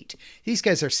might be 8. These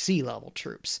guys are C-level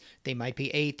troops. They might be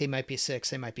 8, they might be 6,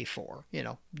 they might be 4. You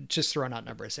know, just throwing out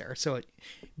numbers there.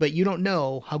 But you don't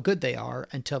know how good they are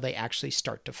until they actually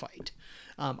start to fight.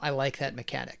 I like that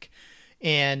mechanic.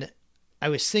 And I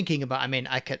was thinking about,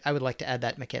 I would like to add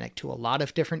that mechanic to a lot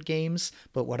of different games,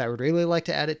 but what I would really like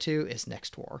to add it to is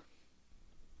Next War.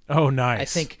 Oh,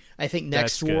 nice. I think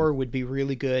Next War would be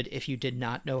really good if you did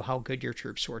not know how good your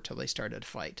troops were till they started to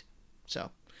fight.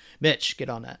 So, Mitch, get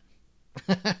on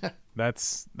that.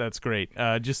 That's great.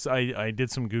 I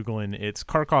did some Googling. It's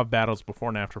Kharkov Battles Before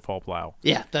and After Fall Plow.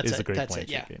 Yeah, that's a great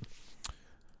Blanchett game.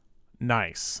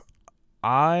 Nice.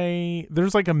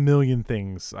 There's like a million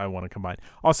things I want to combine.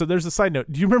 Also, there's a side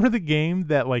note. Do you remember the game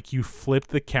that like you flipped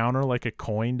the counter like a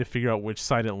coin to figure out which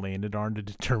side it landed on to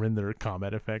determine their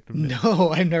combat effectiveness?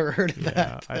 No, I've never heard of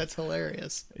that. That's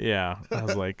hilarious. Yeah, I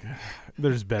was like,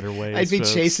 there's better ways. I'd be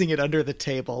chasing it under the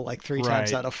table like 3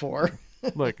 times out of 4.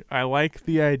 Look, I like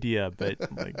the idea, but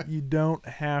like you don't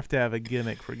have to have a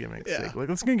gimmick for gimmick's sake. Like,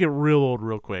 it's gonna get real old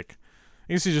real quick.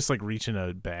 I guess you just like reach in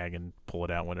a bag and pull it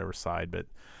out whatever side, but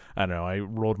I don't know. I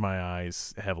rolled my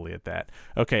eyes heavily at that.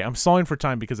 Okay, I'm stalling for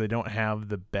time because I don't have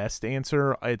the best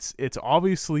answer. It's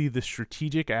obviously the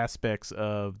strategic aspects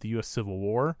of the U.S. Civil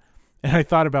War. And I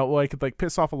thought about, well, I could like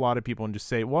piss off a lot of people and just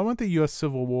say, well, I want the U.S.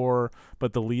 Civil War,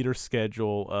 but the leader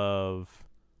schedule of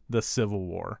the Civil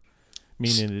War,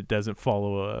 meaning it doesn't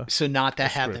follow a... So not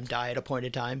that have them die at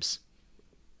appointed times?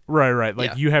 Right.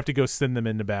 Like you have to go send them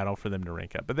into battle for them to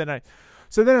rank up. But then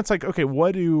it's like, okay,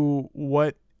 what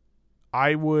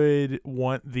I would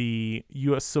want the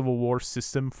U.S. Civil War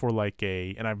system for like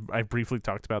and I've briefly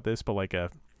talked about this, but like a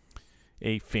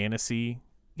fantasy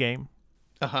game.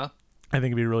 Uh-huh. I think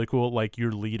it'd be really cool. Like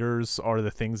your leaders are the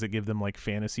things that give them like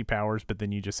fantasy powers, but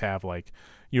then you just have like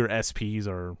your SPs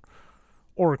are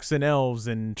orcs and elves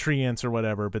and treants or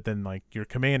whatever, but then like your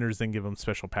commanders then give them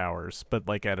special powers, but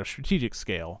like at a strategic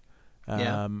scale.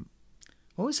 Yeah.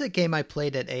 What was that game I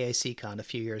played at AACCon a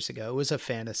few years ago? It was a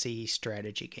fantasy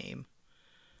strategy game.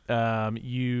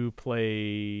 You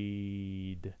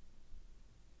played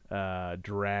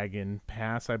Dragon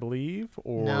Pass, I believe,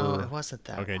 or no, it wasn't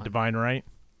that. Okay, one. Divine Right.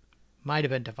 Might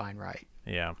have been Divine Right.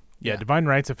 Yeah. Divine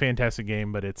Right's a fantastic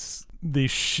game, but it's the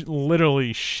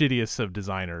literally shittiest of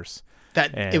designers.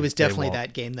 It was definitely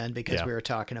that game then, because we were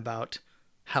talking about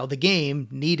how the game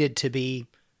needed to be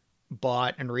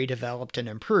bought and redeveloped and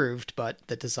improved, but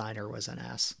the designer was an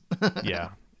ass.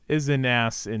 Is an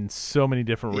ass in so many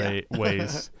different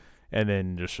ways, and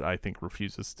then just I think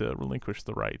refuses to relinquish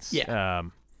the rights.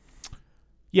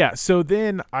 So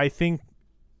then I think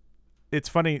it's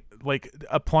funny, like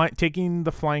taking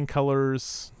the Flying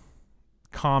Colors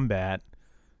combat,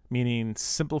 meaning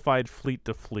simplified fleet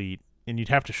to fleet, and you'd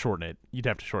have to shorten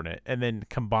it, and then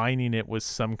combining it with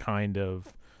some kind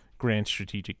of grand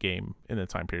strategic game in the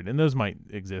time period. And those might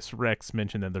exist. Rex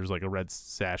mentioned that there's like a Red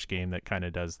Sash game that kind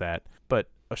of does that. But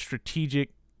a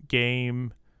strategic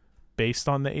game based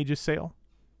on the Age of Sail,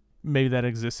 maybe that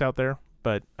exists out there,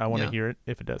 but I want to hear it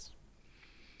if it does.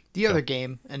 The other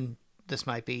game, and this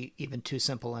might be even too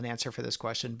simple an answer for this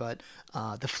question, but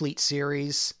the Fleet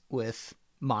series with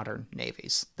modern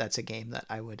navies. That's a game that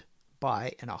I would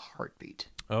buy in a heartbeat.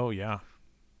 Oh, yeah.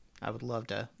 I would love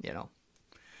to,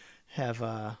 have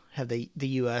the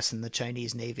U.S. and the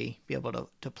Chinese Navy be able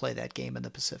to play that game in the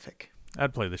Pacific.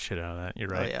 I'd play the shit out of that. You're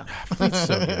right. Oh, yeah. Fleet's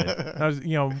so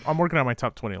good. I'm working on my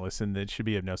top 20 list, and it should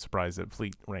be of no surprise that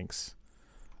Fleet ranks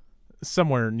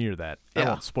somewhere near that. Yeah. I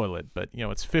won't spoil it, but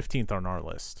it's 15th on our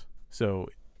list, so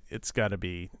it's got to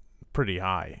be pretty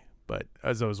high. But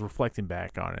as I was reflecting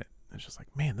back on it, it's just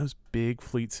like, man, those big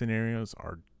Fleet scenarios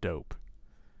are dope,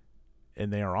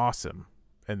 and they are awesome.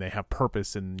 And they have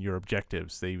purpose in your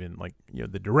objectives. They even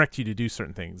they direct you to do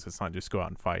certain things. It's not just go out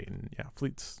and fight. And yeah,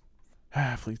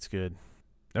 Fleet's good.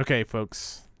 Okay,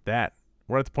 folks,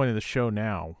 we're at the point of the show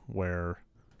now where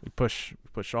we push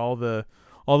all the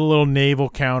little naval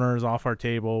counters off our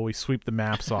table. We sweep the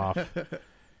maps off,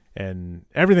 and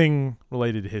everything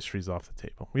related to history is off the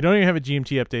table. We don't even have a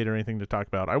GMT update or anything to talk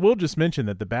about. I will just mention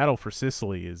that the Battle for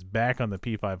Sicily is back on the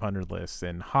P500 list,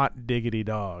 and hot diggity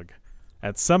dog.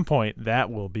 At some point,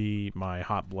 that will be my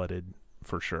hot-blooded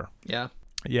for sure. Yeah.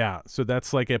 Yeah, so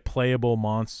that's like a playable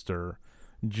monster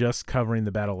just covering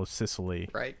the Battle of Sicily.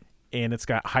 Right. And it's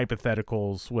got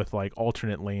hypotheticals with like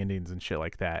alternate landings and shit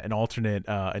like that, an alternate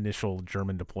initial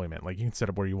German deployment. Like you can set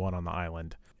up where you want on the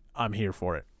island. I'm here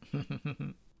for it.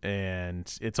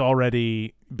 And it's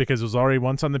already, because it was already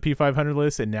once on the P500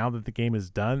 list, and now that the game is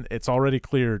done, it's already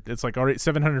cleared. It's like already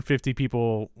 750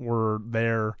 people were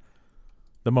there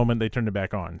the moment they turned it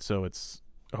back on. So it's,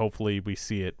 hopefully we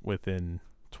see it within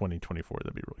 2024.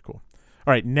 That'd be really cool.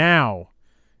 All right, now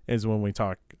is when we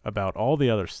talk about all the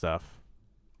other stuff.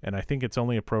 And I think it's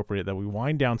only appropriate that we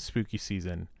wind down spooky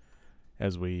season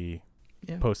as we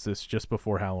post this just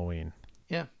before Halloween.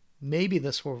 Yeah. Maybe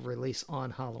this will release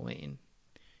on Halloween.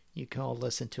 You can all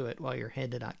listen to it while you're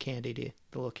handing out candy to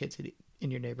the little kids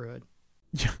in your neighborhood.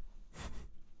 Yeah.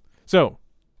 So,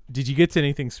 did you get to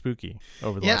anything spooky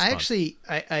over the last month?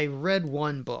 I read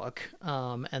one book,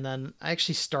 and then I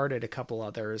actually started a couple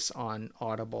others on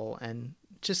Audible, and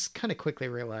just kind of quickly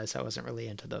realized I wasn't really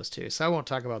into those two, so I won't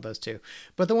talk about those two.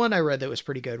 But the one I read that was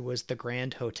pretty good was The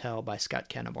Grand Hotel by Scott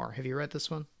Kennemore. Have you read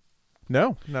this one?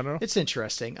 No, not at all. It's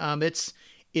interesting.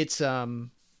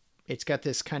 It's got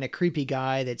this kind of creepy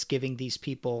guy that's giving these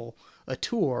people a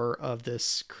tour of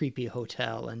this creepy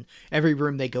hotel, and every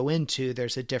room they go into,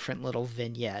 there's a different little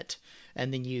vignette.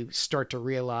 And then you start to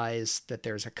realize that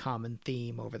there's a common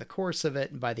theme over the course of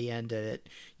it. And by the end of it,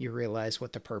 you realize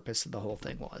what the purpose of the whole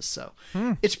thing was. So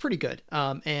it's pretty good.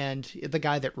 And the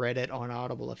guy that read it on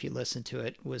Audible, if you listen to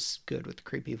it, was good with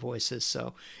creepy voices.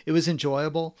 So it was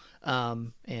enjoyable.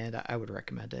 And I would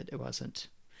recommend it. It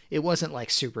wasn't like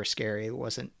super scary. It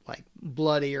wasn't like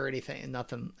bloody or anything.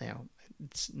 Nothing,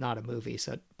 it's not a movie,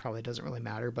 so it probably doesn't really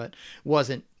matter, but it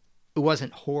wasn't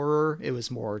horror. It was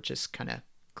more just kind of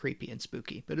creepy and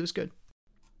spooky, but it was good.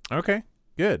 Okay,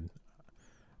 good.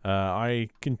 I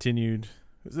continued.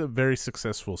 It was a very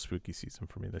successful spooky season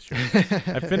for me this year.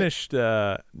 I finished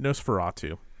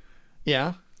Nosferatu.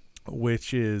 Yeah.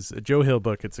 Which is a Joe Hill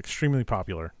book. It's extremely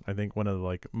popular. I think one of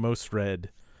the most read,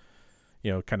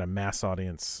 kind of mass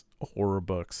audience horror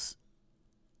books.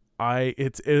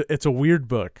 It's a weird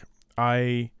book.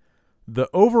 The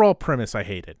overall premise I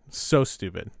hated. So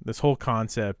stupid. This whole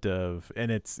concept of, and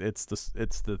it's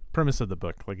the premise of the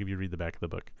book. Like if you read the back of the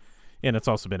book, and it's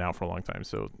also been out for a long time.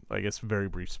 So I guess very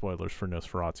brief spoilers for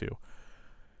Nosferatu.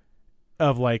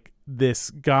 Of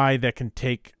this guy that can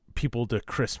take people to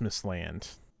Christmas land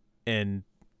and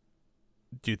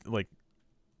do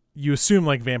you assume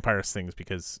vampires things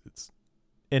because it's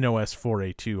NOS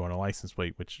 4A2 on a license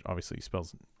plate, which obviously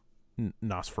spells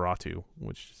Nosferatu,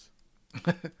 which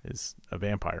is a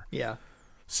vampire. Yeah.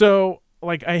 So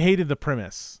I hated the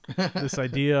premise. This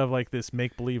idea of this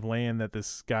make-believe land that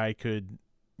this guy could,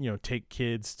 take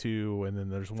kids to, and then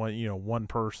there's one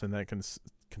person that can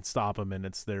stop them, and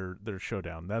it's their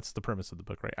showdown. That's the premise of the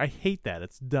book, right? I hate that.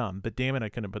 It's dumb, but damn it, I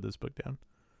couldn't put this book down.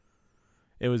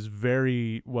 It was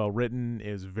very well written.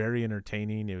 It was very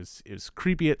entertaining. It was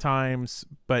creepy at times,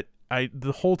 but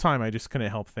the whole time I just couldn't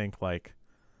help think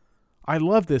I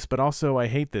love this, but also I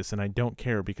hate this, and I don't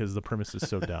care because the premise is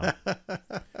so dumb.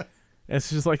 It's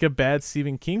just like a bad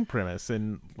Stephen King premise,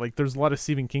 and like there's a lot of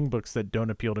Stephen King books that don't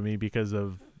appeal to me because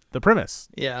of the premise.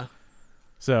 Yeah.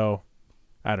 So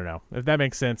I don't know if that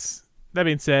makes sense. That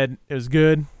being said, it was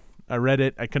good. I read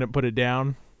it. I couldn't put it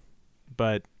down,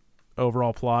 but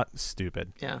overall plot,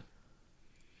 stupid. Yeah.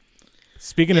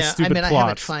 Speaking of stupid plots, I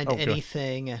haven't find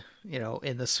anything,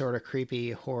 in the sort of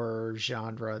creepy horror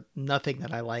genre. Nothing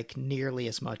that I like nearly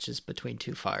as much as Between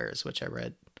Two Fires, which I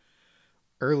read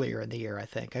earlier in the year, I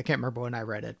think. I can't remember when I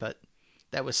read it, but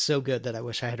that was so good that I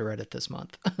wish I had read it this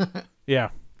month. Yeah,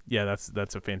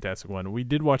 that's a fantastic one. We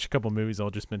did watch a couple movies.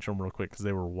 I'll just mention them real quick because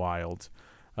they were wild.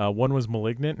 One was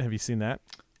Malignant. Have you seen that?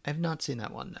 I've not seen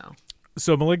that one, no.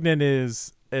 So Malignant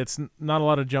it's not a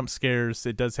lot of jump scares.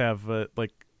 It does have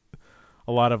like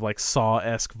a lot of like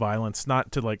Saw-esque violence,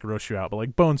 not to like gross you out, but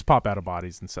like bones pop out of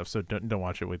bodies and stuff. So don't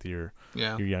watch it with your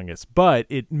youngest. But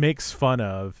it makes fun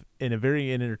of, in a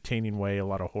very entertaining way, a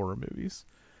lot of horror movies.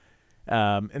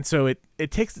 And so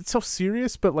it takes itself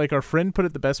serious, but like our friend put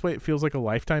it the best way, it feels like a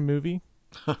Lifetime movie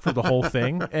for the whole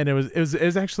thing. And it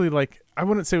was actually like, I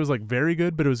wouldn't say it was like very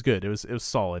good, but it was good. It was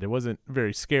solid. It wasn't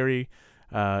very scary.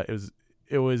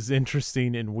 It was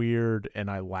interesting and weird,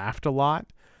 and I laughed a lot.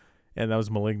 And that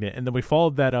was Malignant. And then we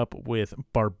followed that up with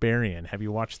Barbarian. Have you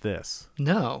watched this?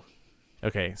 No.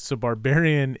 Okay, so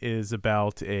Barbarian is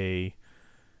about a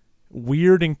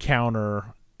weird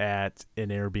encounter at an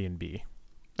Airbnb.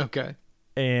 Okay.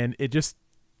 And it just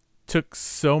took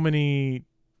so many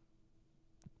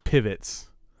pivots.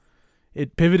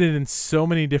 It pivoted in so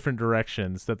many different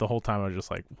directions that the whole time I was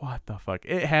just like, what the fuck?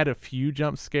 It had a few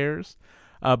jump scares,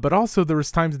 but also there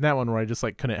was times in that one where I just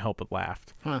like couldn't help but laugh.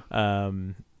 Huh.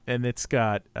 And it's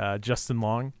got Justin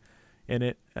Long in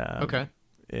it. Okay.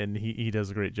 And he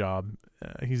does a great job.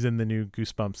 He's in the new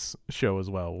Goosebumps show as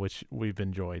well, which we've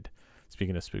enjoyed,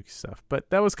 speaking of spooky stuff. But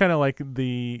that was kind of like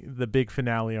the big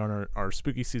finale on our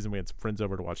spooky season. We had some friends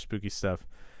over to watch spooky stuff,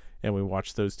 and we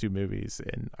watched those two movies.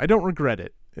 And I don't regret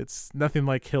it. It's nothing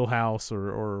like Hill House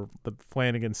or the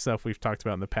Flanagan stuff we've talked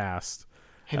about in the past.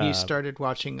 Have you started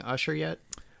watching Usher yet?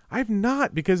 I've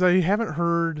not, because I haven't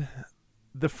heard...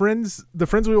 The friends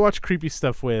we watched creepy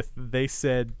stuff with, they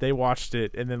said they watched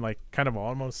it and then like kind of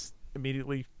almost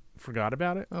immediately forgot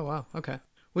about it. Oh wow, okay.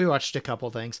 We watched a couple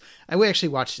things. We actually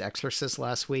watched Exorcist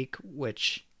last week,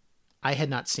 which I had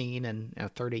not seen in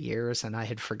 30 years, and I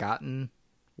had forgotten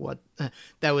what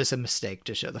that was a mistake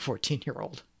to show the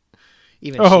 14-year-old.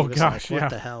 Even she was gosh, like, "What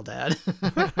the hell, Dad?"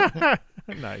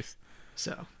 Nice.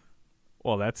 So,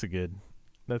 well, that's good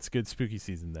spooky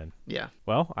season then. Yeah.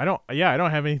 Well, I don't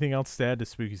have anything else to add to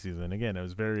spooky season. Again, it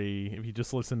was if you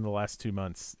just listen to the last 2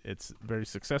 months, it's very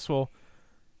successful,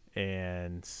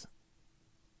 and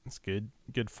it's good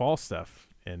fall stuff.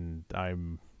 And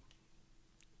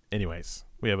anyways,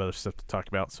 we have other stuff to talk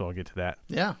about, so I'll get to that.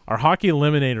 Yeah. Our Hockey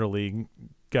Eliminator League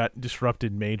got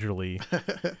disrupted majorly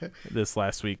this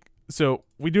last week. So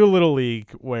we do a little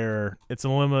league where it's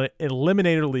an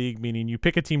eliminator league, meaning you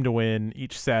pick a team to win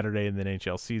each Saturday in the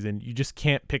NHL season. You just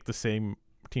can't pick the same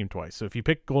team twice. So if you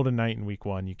pick Golden Knight in week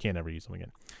 1, you can't ever use them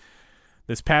again.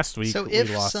 This past week, so if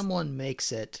someone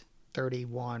makes it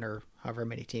 31 or however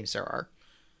many teams there are,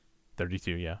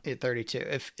 32, yeah, 32.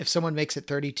 If someone makes it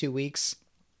 32 weeks,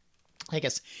 I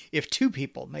guess if 2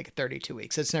 people make it 32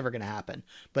 weeks, it's never going to happen.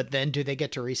 But then do they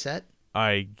get to reset?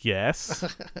 I guess.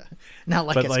 Not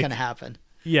like it's going to happen.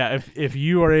 Yeah, if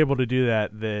you are able to do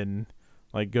that, then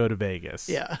like go to Vegas.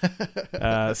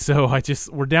 Yeah. So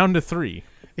we're down to 3.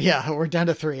 Yeah, we're down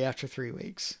to 3 after 3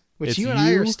 weeks. Which you and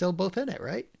I are still both in it,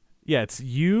 right? Yeah, it's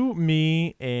you,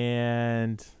 me,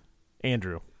 and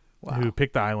Andrew, who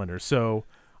picked the Islanders. So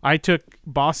I took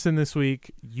Boston this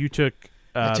week. You took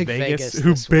Vegas,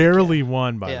 who barely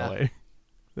won, by the way.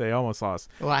 They almost lost.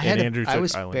 Well, I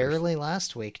was barely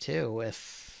last week too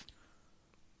with.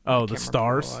 Oh, the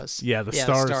Stars. Yeah, the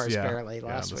Stars. Barely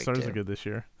last week. The Stars are good this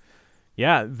year.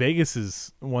 Yeah, Vegas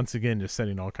is once again just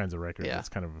setting all kinds of records. Yeah. It's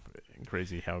kind of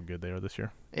crazy how good they are this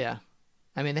year. Yeah,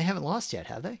 I mean they haven't lost yet,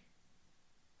 have they?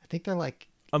 I think they're like.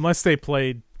 Unless they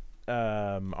played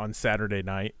on Saturday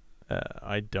night,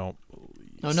 I don't.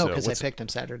 Oh no, because I picked them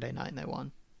Saturday night and they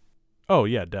won. Oh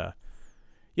yeah, duh.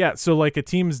 Yeah, so like a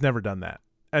team's never done that.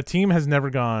 A team has never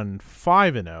gone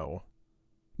 5-0.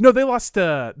 No, they lost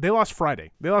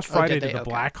Friday. They lost Friday to the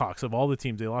Blackhawks. Of all the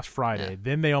teams, they lost Friday. Yeah.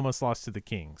 Then they almost lost to the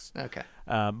Kings. Okay.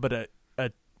 But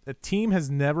a team has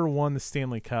never won the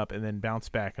Stanley Cup and then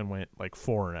bounced back and went like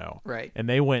 4-0. Right. And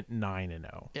they went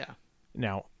 9-0. Yeah.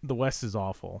 Now, the West is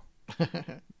awful,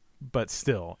 but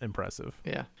still impressive.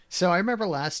 Yeah. So I remember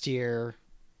last year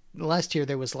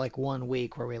there was like 1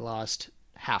 week where we lost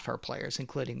half our players,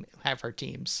 including half our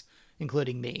teams,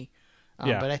 including me.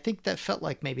 Yeah. But I think that felt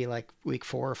like maybe like week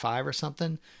 4 or 5 or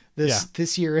something. Yeah.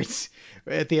 This year, it's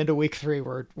at the end of week 3,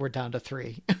 we're down to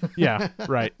 3. Yeah,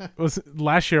 right.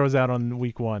 Last year I was out on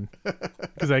week 1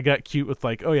 because I got cute with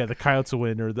like, oh yeah, the Coyotes will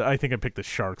win, or I think I picked the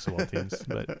Sharks of all teams.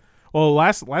 But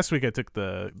last week I took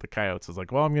the Coyotes. I was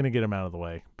like, well, I'm gonna get them out of the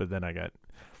way. But then I got.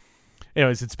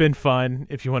 Anyways, it's been fun.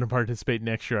 If you want to participate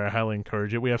next year, I highly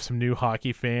encourage it. We have some new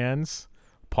hockey fans.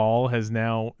 Paul has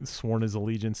now sworn his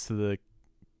allegiance to the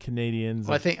Canadians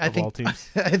Well, of all teams.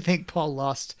 I think Paul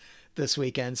lost this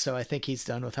weekend, so I think he's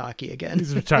done with hockey again.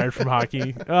 He's retired from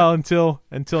hockey. Well, until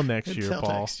next year,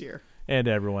 Paul. Next year. And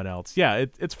everyone else. Yeah,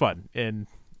 it's fun. And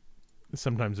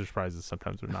sometimes there's prizes,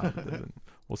 sometimes they're not.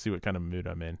 We'll see what kind of mood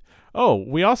I'm in. Oh,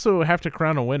 we also have to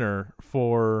crown a winner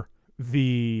for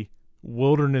the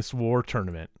Wilderness War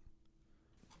tournament.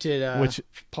 Did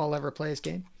Paul ever play his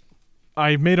game?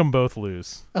 I made them both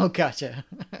lose. Oh, gotcha.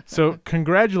 So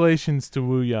congratulations to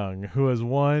Wu Young, who has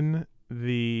won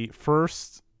the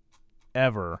first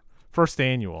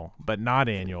annual, but not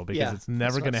annual because it's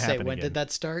never going to happen when again. did that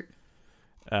start?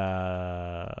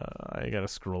 I got to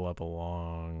scroll up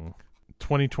along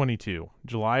 2022,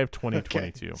 July of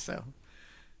 2022. Okay. So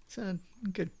it's a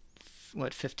good,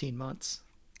 15 months?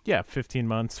 Yeah, 15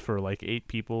 months for like 8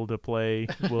 people to play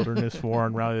Wilderness War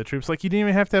and Rally the Troops. Like, you didn't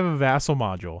even have to have a vassal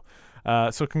module.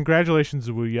 So congratulations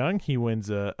to Wu Young. He wins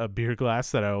a beer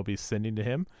glass that I will be sending to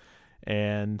him.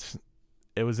 And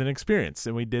it was an experience,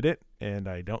 and we did it, and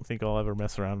I don't think I'll ever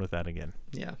mess around with that again.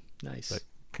 Yeah, nice. But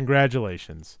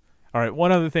congratulations. All right,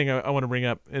 one other thing I want to bring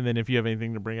up, and then if you have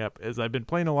anything to bring up, is I've been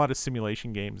playing a lot of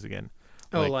simulation games again.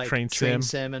 Like Train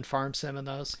Sim and Farm Sim and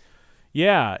those?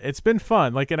 Yeah, it's been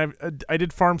fun. Like, and I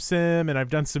did Farm Sim, and I've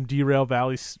done some Derail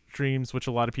Valley streams, which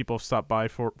a lot of people have stopped by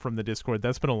from the Discord.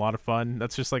 That's been a lot of fun.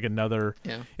 That's just like another.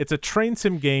 Yeah. It's a train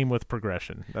sim game with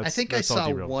progression. I think I saw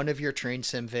one of your Train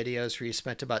Sim videos where you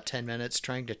spent about 10 minutes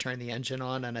trying to turn the engine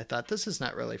on, and I thought, this is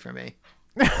not really for me.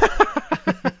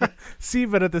 See,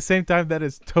 but at the same time, that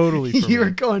is totally for you me. were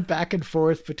going back and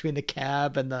forth between the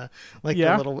cab and the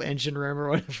little engine room or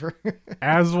whatever.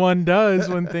 As one does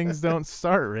when things don't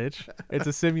start, Rich. It's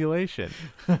a simulation.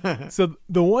 So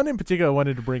the one in particular I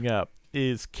wanted to bring up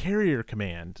is Carrier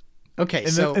Command. Okay,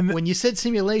 when you said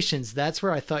simulations, that's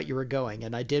where I thought you were going,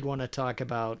 and I did want to talk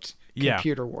about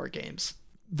computer war games.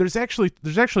 There's actually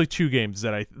 2 games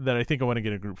that I think I want to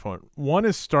get a group for. One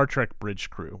is Star Trek Bridge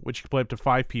Crew, which you can play up to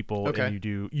 5 people, and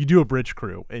you do a bridge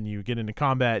crew, and you get into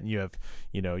combat, and you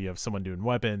have someone doing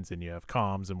weapons, and you have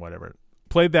comms and whatever.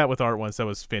 Played that with Art once. That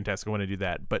was fantastic. I want to do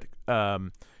that. But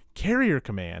Carrier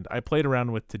Command, I played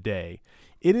around with today.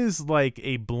 It is like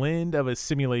a blend of a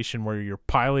simulation where you're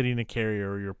piloting a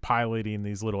carrier or you're piloting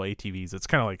these little ATVs. It's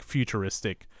kind of like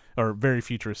futuristic or very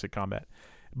futuristic combat.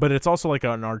 But it's also like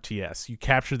an RTS. You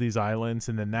capture these islands,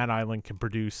 and then that island can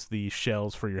produce the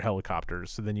shells for your helicopters.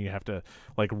 So then you have to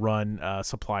like run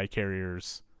supply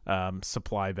carriers,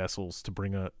 supply vessels to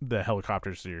bring the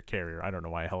helicopters to your carrier. I don't know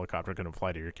why a helicopter couldn't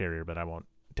fly to your carrier, but I won't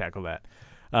tackle that.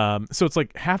 So it's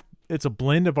like it's a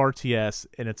blend of RTS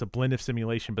and it's a blend of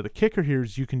simulation. But the kicker here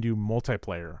is you can do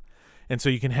multiplayer. And so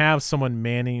you can have someone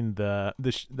manning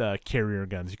the carrier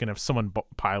guns. You can have someone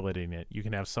piloting it. You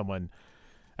can have someone...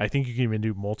 I think you can even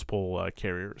do multiple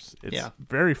carriers. It's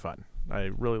very fun. I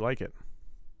really like it.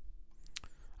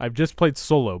 I've just played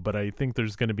solo, but I think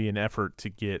there's going to be an effort to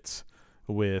get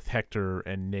with Hector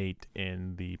and Nate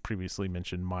and the previously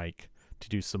mentioned Mike to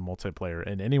do some multiplayer.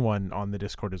 And anyone on the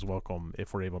Discord is welcome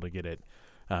if we're able to get it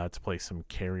to play some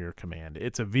Carrier Command.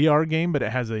 It's a VR game, but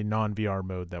it has a non-VR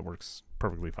mode that works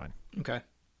perfectly fine. Okay.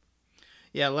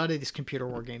 Yeah, a lot of these computer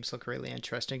war games look really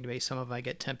interesting to me. Some of them I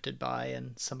get tempted by,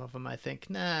 and some of them I think,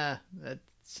 nah,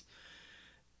 that's...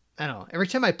 I don't know. Every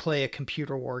time I play a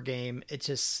computer war game, it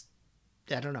just...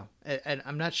 I don't know.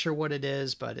 I'm not sure what it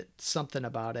is, but it's something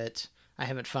about it. I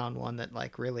haven't found one that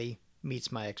like really meets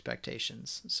my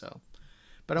expectations. So,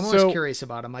 but I'm always curious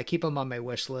about them. I keep them on my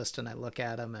wish list, and I look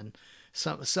at them, and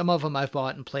some of them I've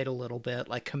bought and played a little bit,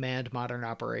 like Command Modern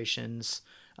Operations.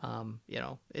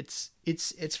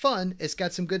 It's fun. It's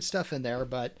got some good stuff in there,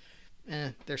 but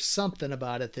there's something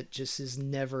about it that just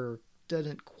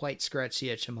doesn't quite scratch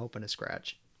the itch I'm hoping to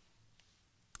scratch.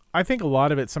 I think a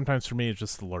lot of it sometimes for me is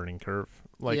just the learning curve.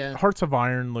 Like Hearts of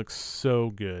Iron looks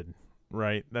so good,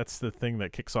 right? That's the thing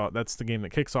that kicks off. That's the game that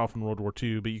kicks off in World War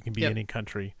II, but you can be any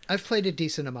country. I've played a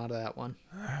decent amount of that one.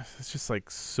 It's just like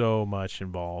so much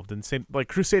involved, and same like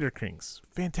Crusader Kings,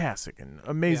 fantastic and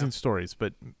amazing stories,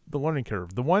 but the learning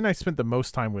curve. The one I spent the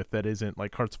most time with that isn't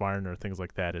like Hearts of Iron or things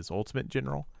like that is Ultimate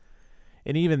General,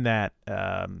 and even that.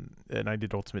 And I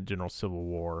did Ultimate General Civil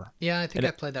War. Yeah, I think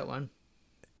I played that one.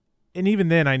 and even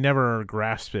then I never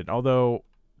grasped it. Although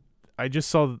I just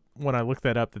saw when I looked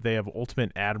that up that they have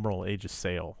Ultimate Admiral Age of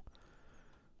Sail,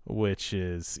 which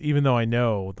is, even though I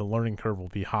know the learning curve will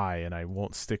be high and I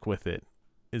won't stick with it,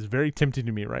 is very tempting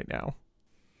to me right now.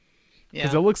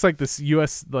 Because it looks like this the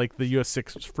US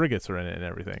 6 frigates are in it and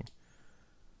everything.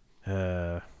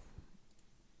 I'm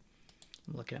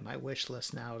looking at my wish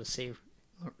list now to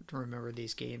remember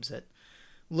these games that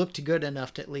looked good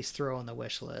enough to at least throw on the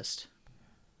wish list.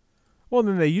 Well,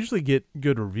 then they usually get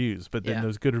good reviews, but then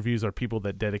those good reviews are people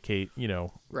that dedicate,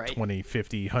 20,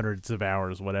 50, hundreds of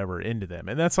hours, whatever, into them.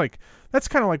 And that's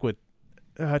kind of like what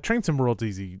Train Sim World's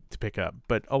easy to pick up.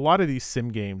 But a lot of these sim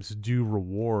games do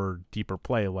reward deeper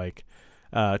play, like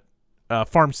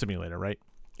Farm Simulator, right?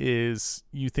 Is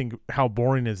you think how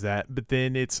boring is that? But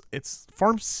then it's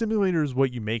Farm Simulator is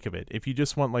what you make of it. If you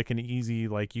just want like an easy,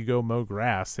 like you go mow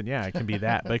grass, then yeah, it can be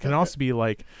that. But it can also be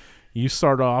like, you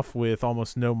start off with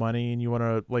almost no money and you want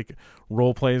to like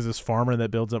role play as this farmer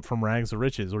that builds up from rags to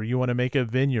riches, or you want to make a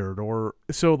vineyard, or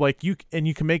so like you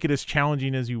can make it as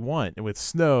challenging as you want with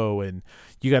snow, and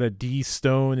you got to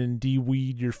de-stone and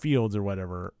de-weed your fields or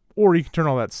whatever. Or you can turn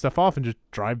all that stuff off and just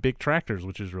drive big tractors,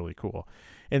 which is really cool.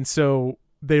 And so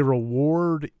they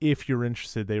reward, if you're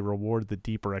interested, they reward the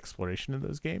deeper exploration in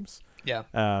those games. Yeah.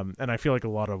 And I feel like a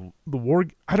lot of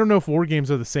the I don't know if war games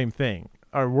are the same thing.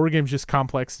 Are war games just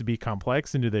complex to be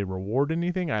complex, and do they reward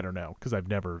anything? I don't know, because I've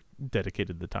never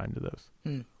dedicated the time to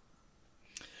those.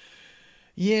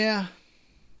 Yeah.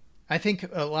 I think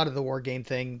a lot of the war game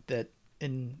thing that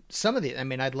in some of the, I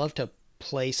mean, I'd love to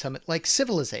play some, like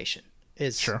Civilization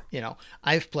is, sure.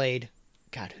 I've played,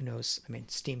 God, who knows? I mean,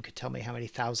 Steam could tell me how many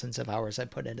thousands of hours I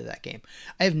put into that game.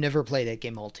 I have never played a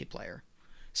game multiplayer.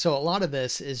 So a lot of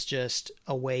this is just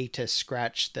a way to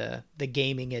scratch the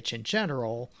gaming itch in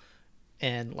general.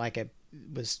 And like I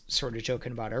was sort of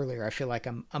joking about earlier, I feel like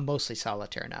I'm mostly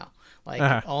solitaire now.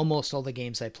 Like almost all the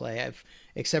games I play,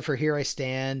 except for Here I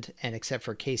Stand and except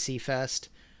for KC Fest,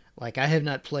 like I have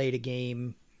not played a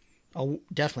game,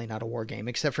 definitely not a war game,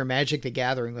 except for Magic the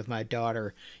Gathering with my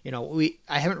daughter.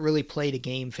 I haven't really played a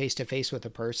game face to face with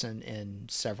a person in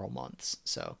several months.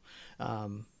 So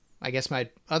I guess my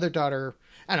other daughter,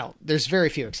 I don't know, there's very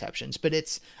few exceptions, but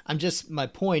my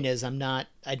point is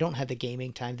I don't have the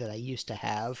gaming time that I used to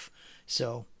have.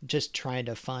 So just trying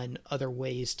to find other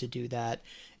ways to do that.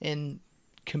 And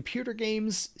computer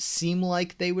games seem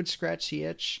like they would scratch the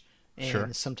itch. And sure.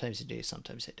 Sometimes they do,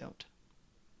 sometimes they don't.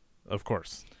 Of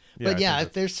course. Yeah, but yeah,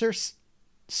 there's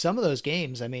some of those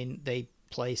games, I mean, they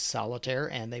play solitaire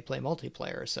and they play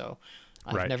multiplayer. So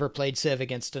I've never played Civ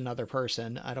against another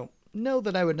person. I don't know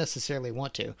that I would necessarily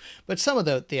want to, but some of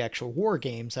the actual war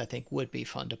games I think would be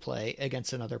fun to play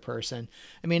against another person.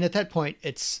 I mean, at that point,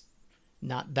 it's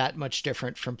not that much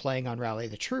different from playing on Rally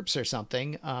the Troops or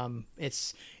something.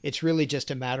 It's really just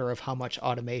a matter of how much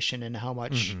automation and how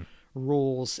much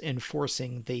rules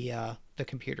enforcing the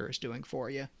computer is doing for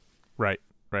you. Right.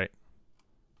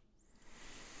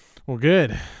 Well,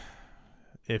 good.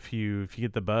 If you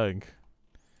get the bug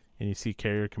and you see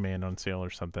Carrier Command on sale or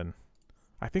something,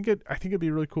 I think it'd be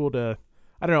really cool to,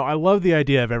 I don't know, I love the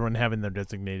idea of everyone having their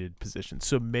designated position.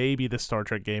 So maybe the Star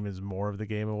Trek game is more of the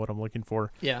game of what I'm looking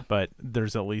for. Yeah. But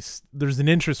there's an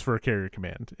interest for a Carrier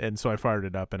Command. And so I fired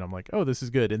it up and I'm like, oh, this is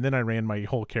good. And then I ran my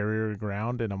whole carrier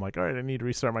aground and I'm like, all right, I need to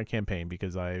restart my campaign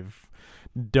because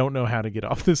don't know how to get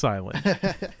off this island.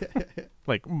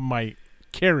 Like my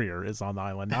carrier is on the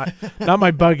island, not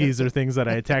my buggies or things that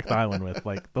I attack the island with.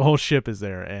 Like the whole ship is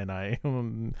there, and I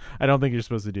don't think you're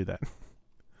supposed to do that.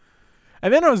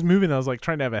 And then I was moving, I was like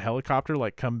trying to have a helicopter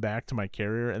like come back to my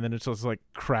carrier, and then it's just like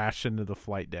crash into the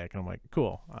flight deck, and I'm like,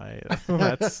 cool,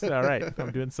 that's all right.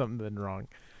 I'm doing something wrong.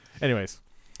 Anyways,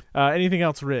 anything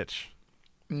else, Rich?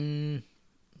 No,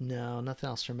 nothing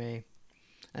else for me.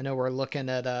 I know we're looking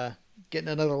at getting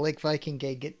another Lake Viking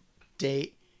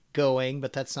date going,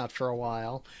 but that's not for a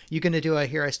while. You gonna do a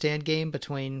Here I Stand game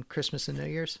between Christmas and New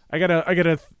Year's?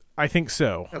 I think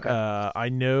so. Okay. I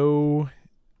know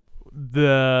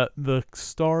the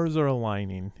stars are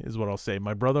aligning is what I'll say.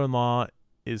 My brother-in-law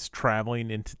is traveling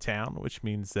into town, which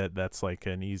means that's like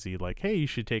an easy, like, hey, you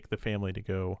should take the family to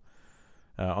go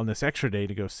on this extra day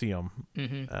to go see him.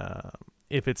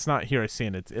 If it's not Here I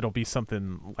Stand, it'll be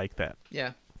something like that.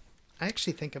 Yeah. I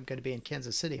actually think I'm going to be in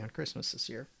Kansas City on Christmas this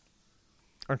year.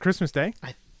 On Christmas Day?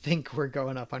 I think we're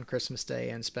going up on Christmas Day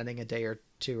and spending a day or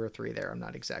 2 or 3 there. I'm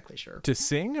not exactly sure. To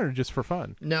sing or just for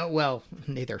fun? No, well,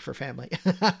 neither, for family.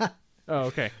 Oh,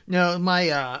 okay.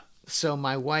 No, so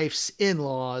my wife's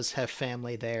in-laws have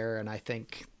family there, and I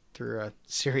think through a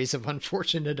series of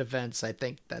unfortunate events, I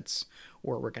think that's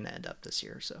where we're going to end up this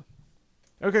year. So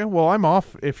Okay, well, I'm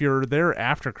off. If you're there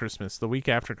after Christmas, the week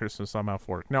after Christmas, I'm off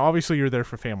work. Now, obviously, you're there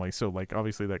for family, so like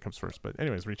obviously that comes first. But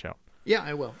anyways, reach out. Yeah,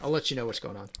 I will. I'll let you know what's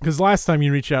going on. Because last time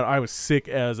you reached out, I was sick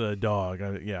as a dog.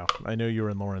 I know you were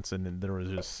in Lawrence, and there was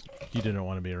just you didn't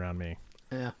want to be around me.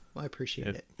 Yeah, well, I appreciate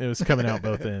it. It was coming out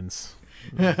both ends.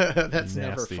 That's Nasty.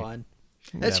 never fun.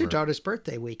 That's your daughter's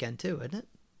birthday weekend too, isn't it?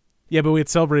 Yeah, but we had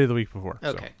celebrated the week before.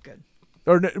 Okay, so. good.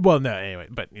 Or no, anyway,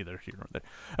 but neither here nor there.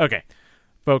 Okay,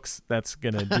 folks, that's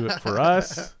gonna do it for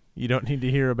us. You don't need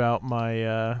to hear about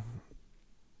my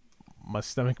my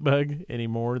stomach bug any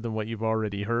more than what you've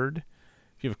already heard.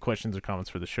 If you have questions or comments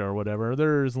for the show or whatever,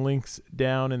 there's links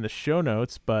down in the show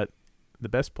notes. But the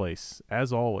best place,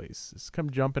 as always, is come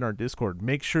jump in our Discord.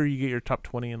 Make sure you get your top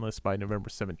 20 in list by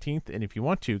November 17th. And if you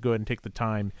want to, go ahead and take the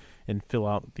time and fill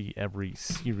out the Every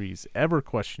Series Ever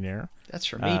questionnaire. That's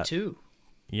for me, too.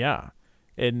 Yeah.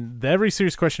 And the Every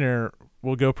Series questionnaire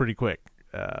will go pretty quick.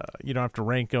 You don't have to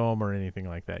rank them or anything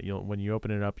like that. When you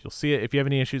open it up, you'll see it. If you have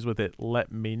any issues with it,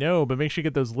 let me know. But make sure you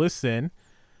get those lists in.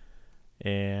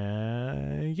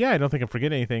 And yeah, I don't think I'm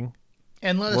forgetting anything.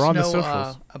 And let us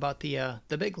know about the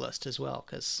big list as well,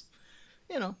 because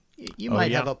you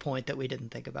might have a point that we didn't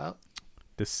think about.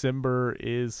 December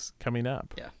is coming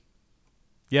up. Yeah.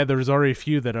 Yeah, there was already a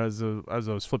few that as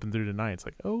I was flipping through tonight, it's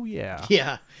like, oh yeah.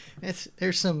 Yeah,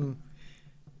 there's some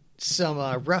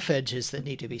rough edges that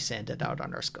need to be sanded out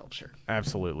on our sculpture.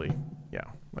 Absolutely. Yeah.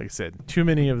 Like I said, too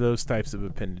many of those types of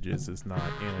appendages is not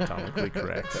anatomically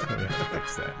correct. We have to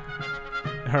fix that.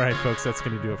 All right, folks, that's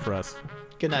going to do it for us.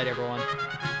 Good night, everyone.